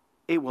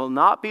 It will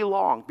not be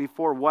long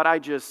before what I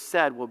just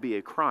said will be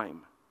a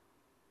crime.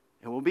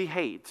 It will be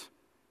hate.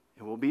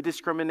 It will be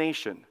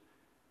discrimination.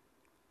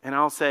 And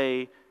I'll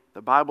say,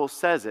 the Bible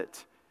says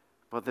it.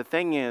 But the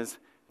thing is,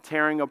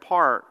 tearing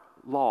apart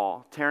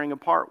law, tearing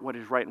apart what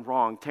is right and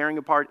wrong, tearing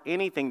apart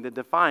anything that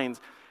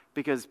defines,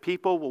 because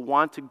people will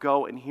want to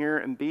go and hear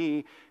and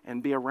be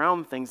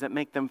around things that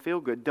make them feel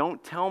good.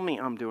 Don't tell me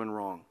I'm doing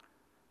wrong.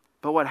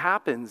 But what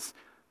happens,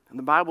 and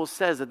the Bible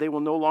says that they will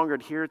no longer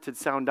adhere to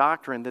sound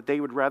doctrine, that they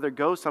would rather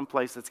go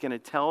someplace that's going to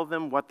tell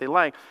them what they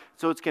like.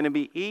 So it's going to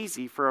be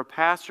easy for a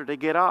pastor to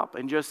get up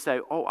and just say,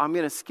 oh, I'm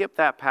going to skip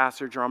that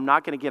passage, or I'm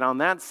not going to get on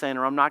that sin,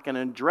 or I'm not going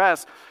to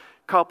address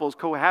couples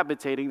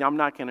cohabitating. I'm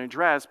not going to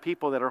address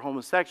people that are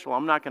homosexual.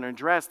 I'm not going to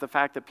address the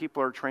fact that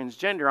people are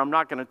transgender. I'm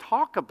not going to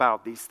talk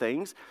about these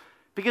things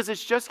because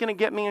it's just going to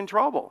get me in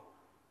trouble.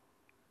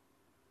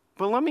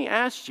 But let me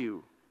ask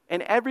you,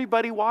 and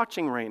everybody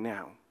watching right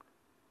now,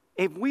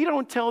 if we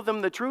don't tell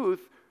them the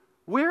truth,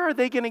 where are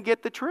they going to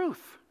get the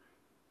truth?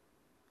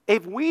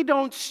 If we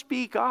don't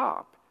speak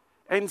up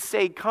and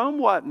say, come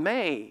what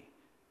may,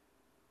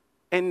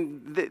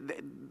 and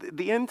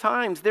the end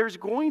times, there's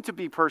going to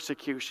be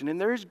persecution,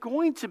 and there's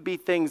going to be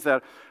things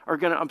that are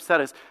going to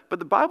upset us. But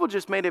the Bible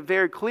just made it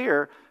very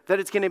clear that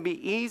it's going to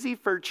be easy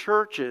for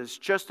churches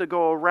just to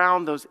go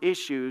around those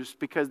issues,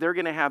 because they're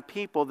going to have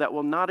people that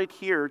will not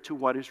adhere to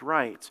what is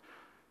right.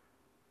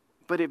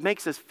 but it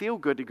makes us feel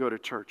good to go to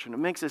church, and it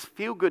makes us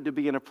feel good to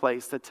be in a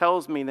place that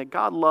tells me that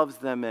God loves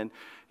them, and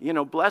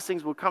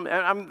blessings will come,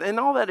 and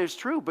all that is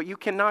true, but you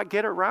cannot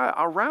get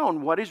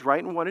around what is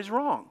right and what is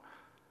wrong.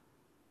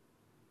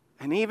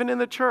 And even in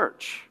the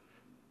church,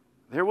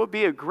 there will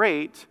be a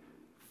great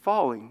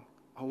falling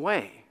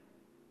away.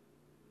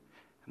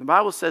 And the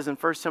Bible says in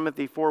 1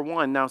 Timothy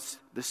 4:1, now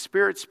the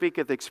Spirit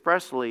speaketh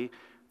expressly,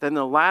 that in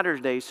the latter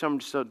days some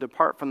shall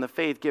depart from the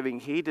faith, giving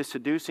heed to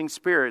seducing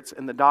spirits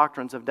and the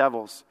doctrines of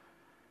devils.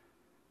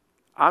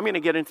 I'm going to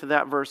get into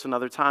that verse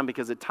another time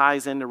because it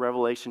ties into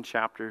Revelation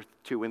chapter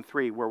 2 and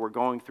 3, where we're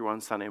going through on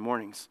Sunday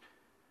mornings.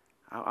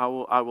 I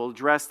will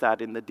address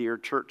that in the Dear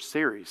Church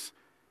series.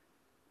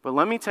 But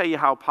let me tell you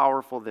how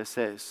powerful this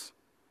is.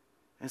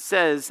 It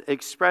says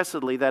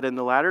expressly that in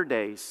the latter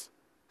days,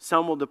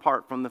 some will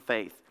depart from the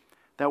faith.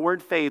 That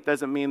word faith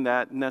doesn't mean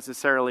that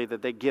necessarily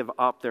that they give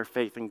up their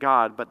faith in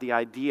God, but the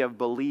idea of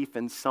belief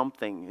in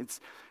something.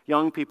 It's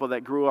young people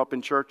that grew up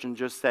in church and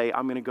just say,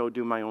 I'm going to go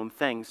do my own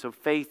thing. So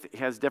faith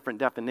has different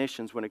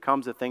definitions when it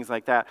comes to things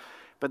like that.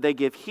 But they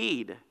give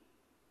heed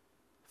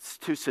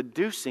to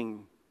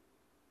seducing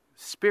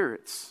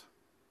spirits.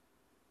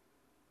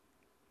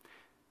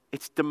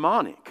 It's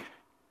demonic,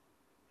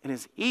 and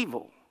it's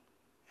evil,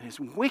 and it's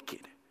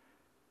wicked.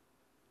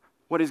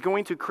 What is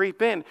going to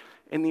creep in,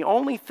 and the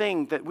only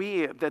thing that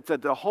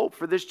the hope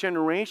for this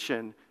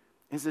generation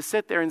is to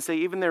sit there and say,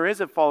 even there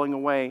is a falling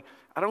away.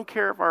 I don't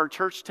care if our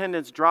church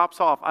attendance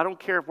drops off. I don't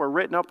care if we're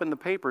written up in the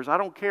papers. I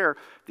don't care.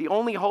 The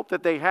only hope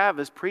that they have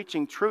is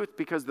preaching truth,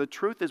 because the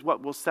truth is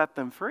what will set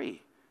them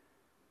free.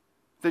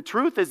 The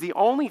truth is the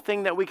only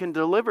thing that we can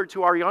deliver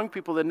to our young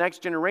people, the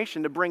next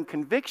generation, to bring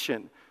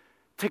conviction,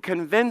 to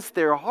convince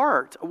their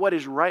heart of what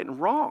is right and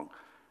wrong.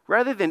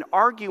 Rather than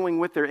arguing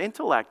with their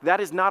intellect, that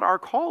is not our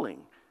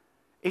calling.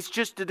 It's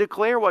just to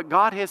declare what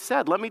God has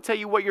said. Let me tell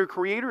you what your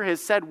Creator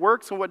has said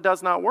works and what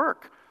does not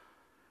work.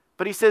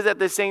 But he says at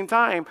the same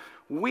time,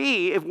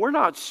 if we're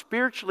not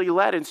spiritually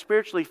led and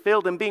spiritually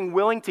filled and being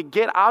willing to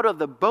get out of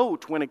the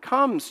boat when it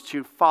comes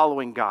to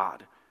following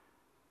God,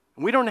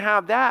 we don't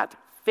have that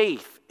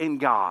faith in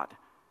God,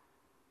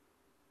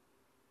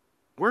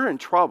 we're in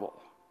trouble.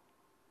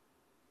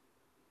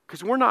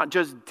 Because we're not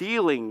just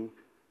dealing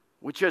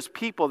with just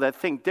people that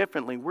think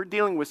differently. We're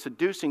dealing with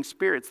seducing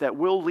spirits that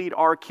will lead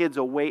our kids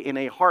away in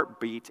a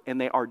heartbeat,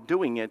 and they are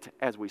doing it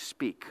as we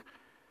speak.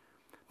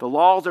 The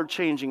laws are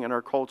changing in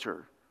our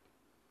culture.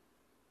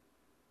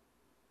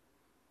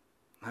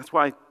 That's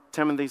why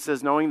Timothy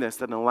says, knowing this,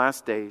 that in the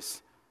last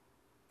days,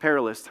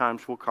 perilous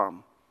times will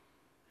come.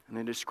 And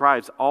it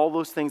describes all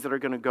those things that are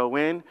going to go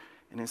in.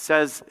 And it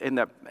says, in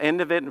the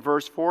end of it, in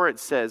verse 4, it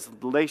says,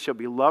 they shall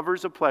be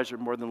lovers of pleasure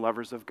more than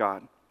lovers of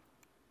God.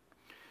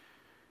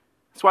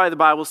 That's why the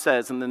Bible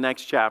says in the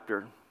next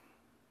chapter,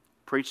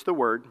 preach the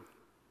word,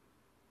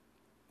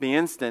 be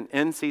instant,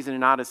 in season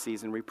and out of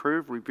season,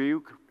 reprove,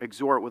 rebuke,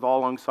 exhort with all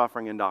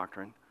long-suffering and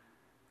doctrine.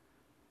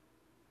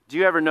 Do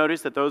you ever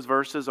notice that those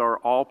verses are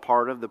all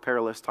part of the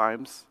perilous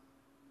times?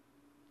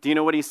 Do you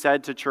know what he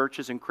said to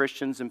churches and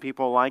Christians and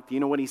people alike? Do you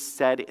know what he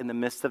said in the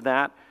midst of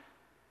that?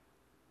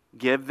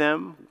 Give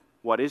them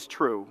what is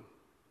true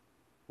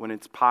when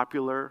it's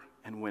popular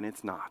and when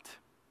it's not.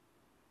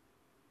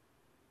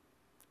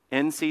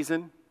 In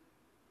season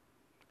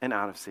and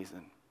out of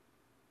season.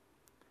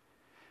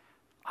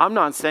 I'm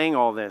not saying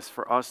all this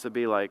for us to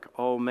be like,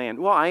 oh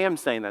man. Well, I am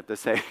saying that to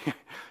say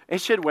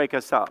it should wake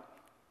us up.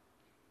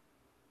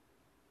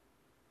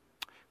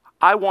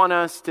 I want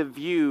us to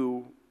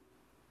view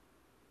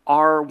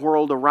our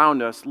world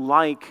around us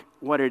like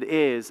what it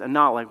is and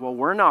not like, well,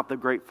 we're not the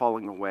great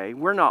falling away.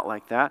 We're not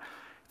like that.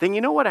 Then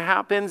you know what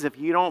happens if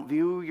you don't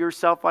view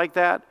yourself like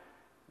that?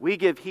 We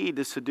give heed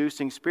to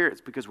seducing spirits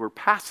because we're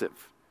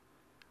passive.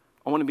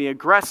 I want to be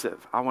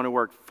aggressive. I want to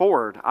work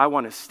forward. I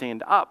want to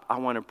stand up. I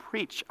want to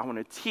preach. I want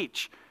to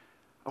teach.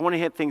 I want to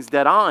hit things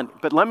dead on.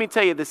 But let me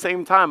tell you at the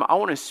same time, I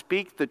want to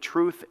speak the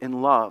truth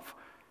in love.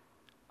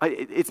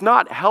 It's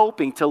not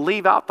helping to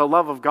leave out the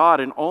love of God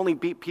and only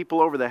beat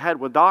people over the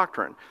head with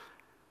doctrine.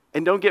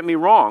 And don't get me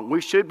wrong,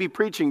 we should be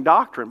preaching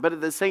doctrine. But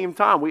at the same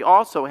time, we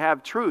also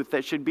have truth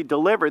that should be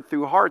delivered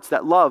through hearts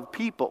that love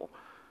people.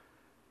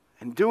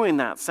 And doing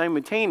that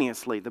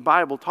simultaneously, the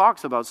Bible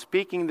talks about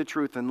speaking the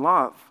truth in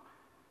love.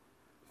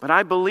 But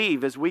I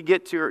believe as we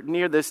get to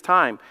near this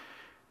time,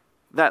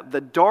 that the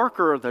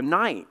darker the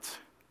night,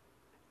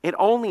 it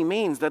only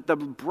means that the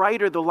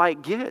brighter the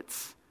light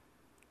gets.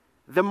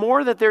 The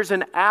more that there's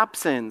an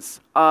absence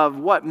of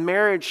what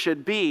marriage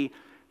should be,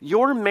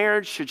 your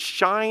marriage should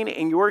shine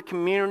in your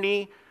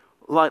community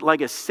like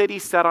a city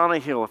set on a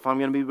hill, if I'm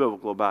going to be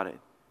biblical about it.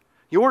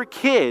 Your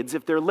kids,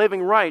 if they're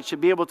living right,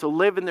 should be able to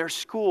live in their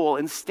school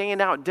and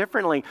stand out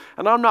differently.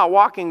 And I'm not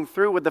walking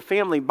through with the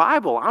family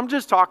Bible. I'm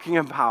just talking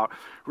about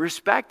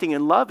respecting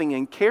and loving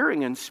and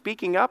caring and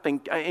speaking up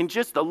and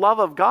just the love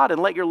of God,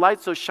 and let your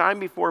light so shine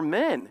before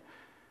men.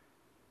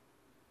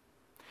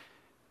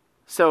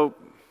 So,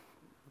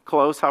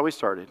 close how we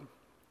started.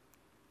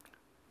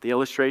 The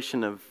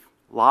illustration of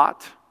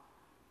Lot,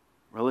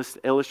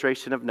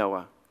 illustration of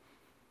Noah.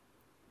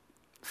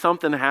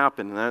 something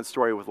happened in that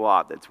story with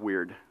Lot that's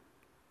weird.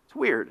 It's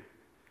weird.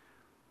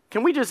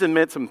 Can we just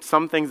admit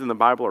some things in the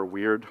Bible are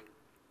weird?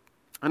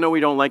 I know we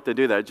don't like to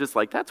do that. It's just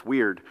like, that's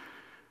weird.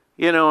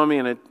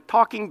 A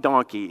talking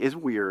donkey is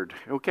weird,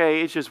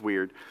 okay? It's just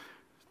weird.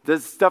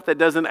 There's stuff that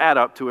doesn't add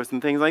up to us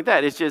and things like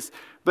that.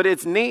 But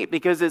it's neat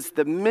because it's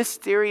the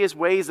mysterious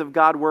ways of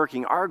God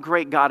working. Our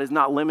great God is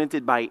not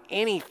limited by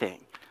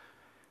anything.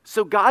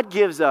 So God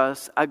gives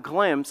us a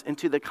glimpse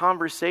into the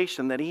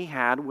conversation that he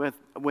had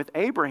with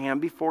Abraham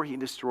before he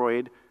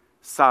destroyed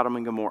Sodom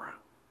and Gomorrah.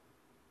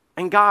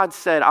 And God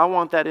said, I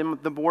want that in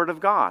the Word of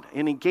God.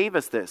 And he gave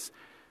us this.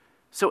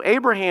 So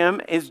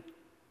Abraham is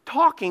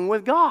talking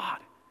with God.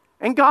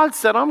 And God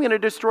said, I'm going to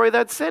destroy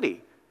that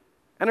city.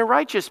 And a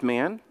righteous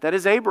man, that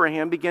is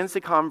Abraham, begins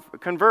to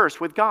converse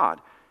with God.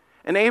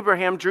 And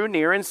Abraham drew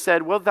near and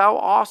said, Will thou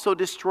also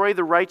destroy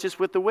the righteous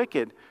with the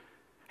wicked?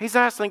 He's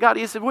asking God.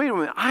 He said, wait a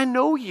minute, I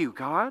know you,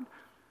 God.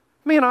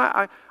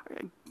 God,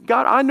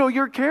 I know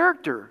your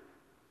character.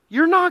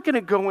 You're not going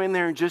to go in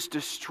there and just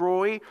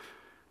destroy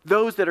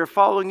those that are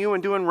following you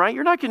and doing right.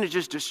 You're not going to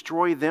just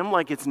destroy them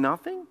like it's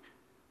nothing.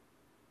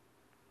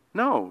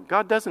 No,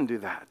 God doesn't do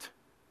that.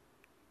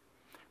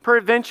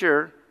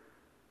 Peradventure,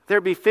 there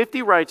be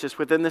 50 righteous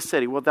within the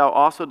city. Wilt thou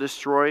also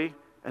destroy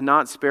and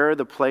not spare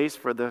the place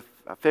for the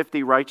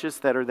 50 righteous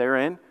that are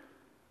therein?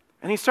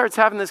 And he starts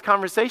having this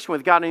conversation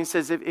with God, and he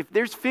says, if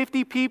there's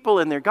 50 people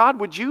in there, God,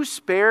 would you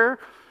spare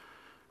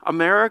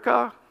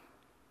America?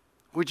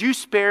 Would you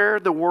spare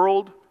the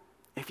world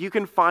if you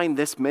can find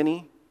this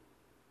many?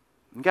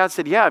 And God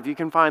said, yeah, if you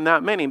can find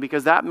that many,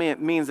 because that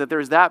means that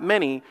there's that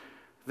many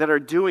that are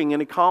doing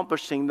and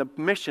accomplishing the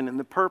mission and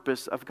the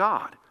purpose of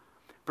God.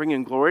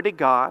 Bringing glory to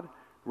God,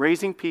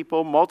 raising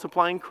people,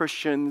 multiplying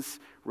Christians,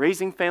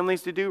 raising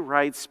families to do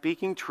right,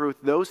 speaking truth,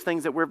 those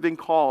things that we've been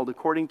called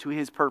according to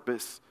his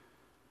purpose.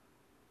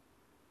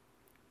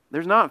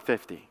 There's not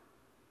 50.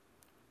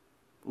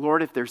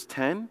 Lord, if there's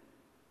 10?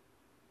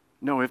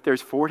 No, if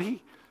there's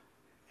 40?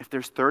 If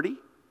there's 30? If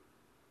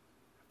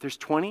there's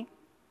 20?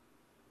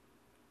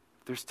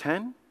 If there's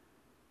 10?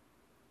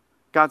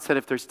 God said,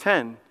 if there's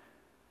 10,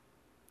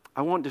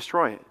 I won't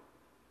destroy it.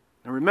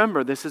 Now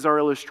remember, this is our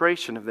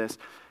illustration of this.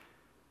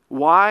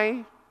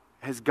 Why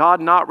has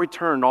God not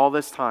returned all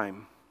this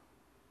time?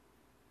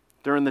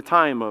 During the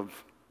time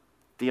of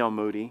D.L.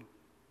 Moody,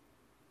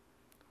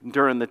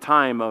 during the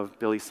time of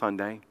Billy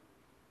Sunday,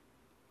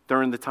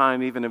 during the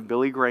time even of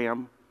Billy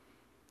Graham,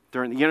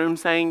 you know what I'm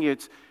saying?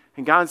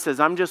 And God says,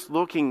 I'm just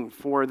looking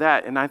for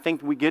that. And I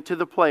think we get to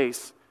the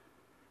place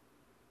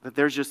that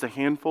there's just a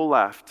handful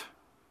left.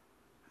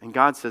 And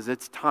God says,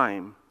 it's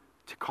time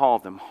to call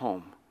them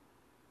home.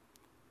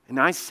 And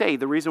I say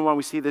the reason why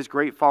we see this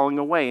great falling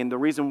away, and the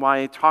reason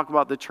why I talk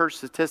about the church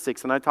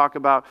statistics, and I talk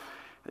about,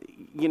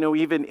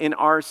 even in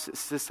our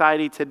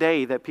society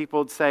today, that people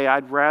would say,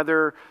 I'd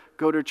rather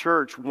go to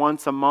church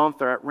once a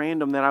month or at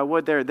random than I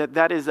would there.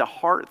 That is a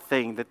heart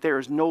thing, that there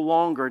is no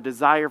longer a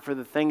desire for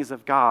the things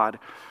of God.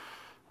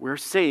 We're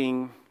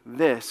seeing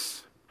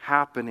this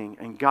happening,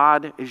 and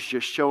God is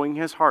just showing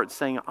his heart,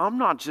 saying, I'm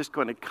not just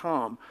going to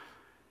come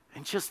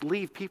and just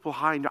leave people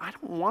high. I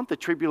don't want the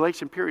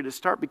tribulation period to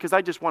start because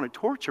I just want to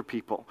torture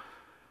people.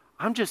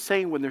 I'm just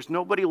saying when there's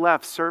nobody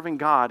left serving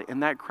God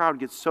and that crowd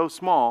gets so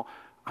small,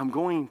 I'm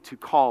going to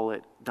call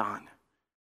it done.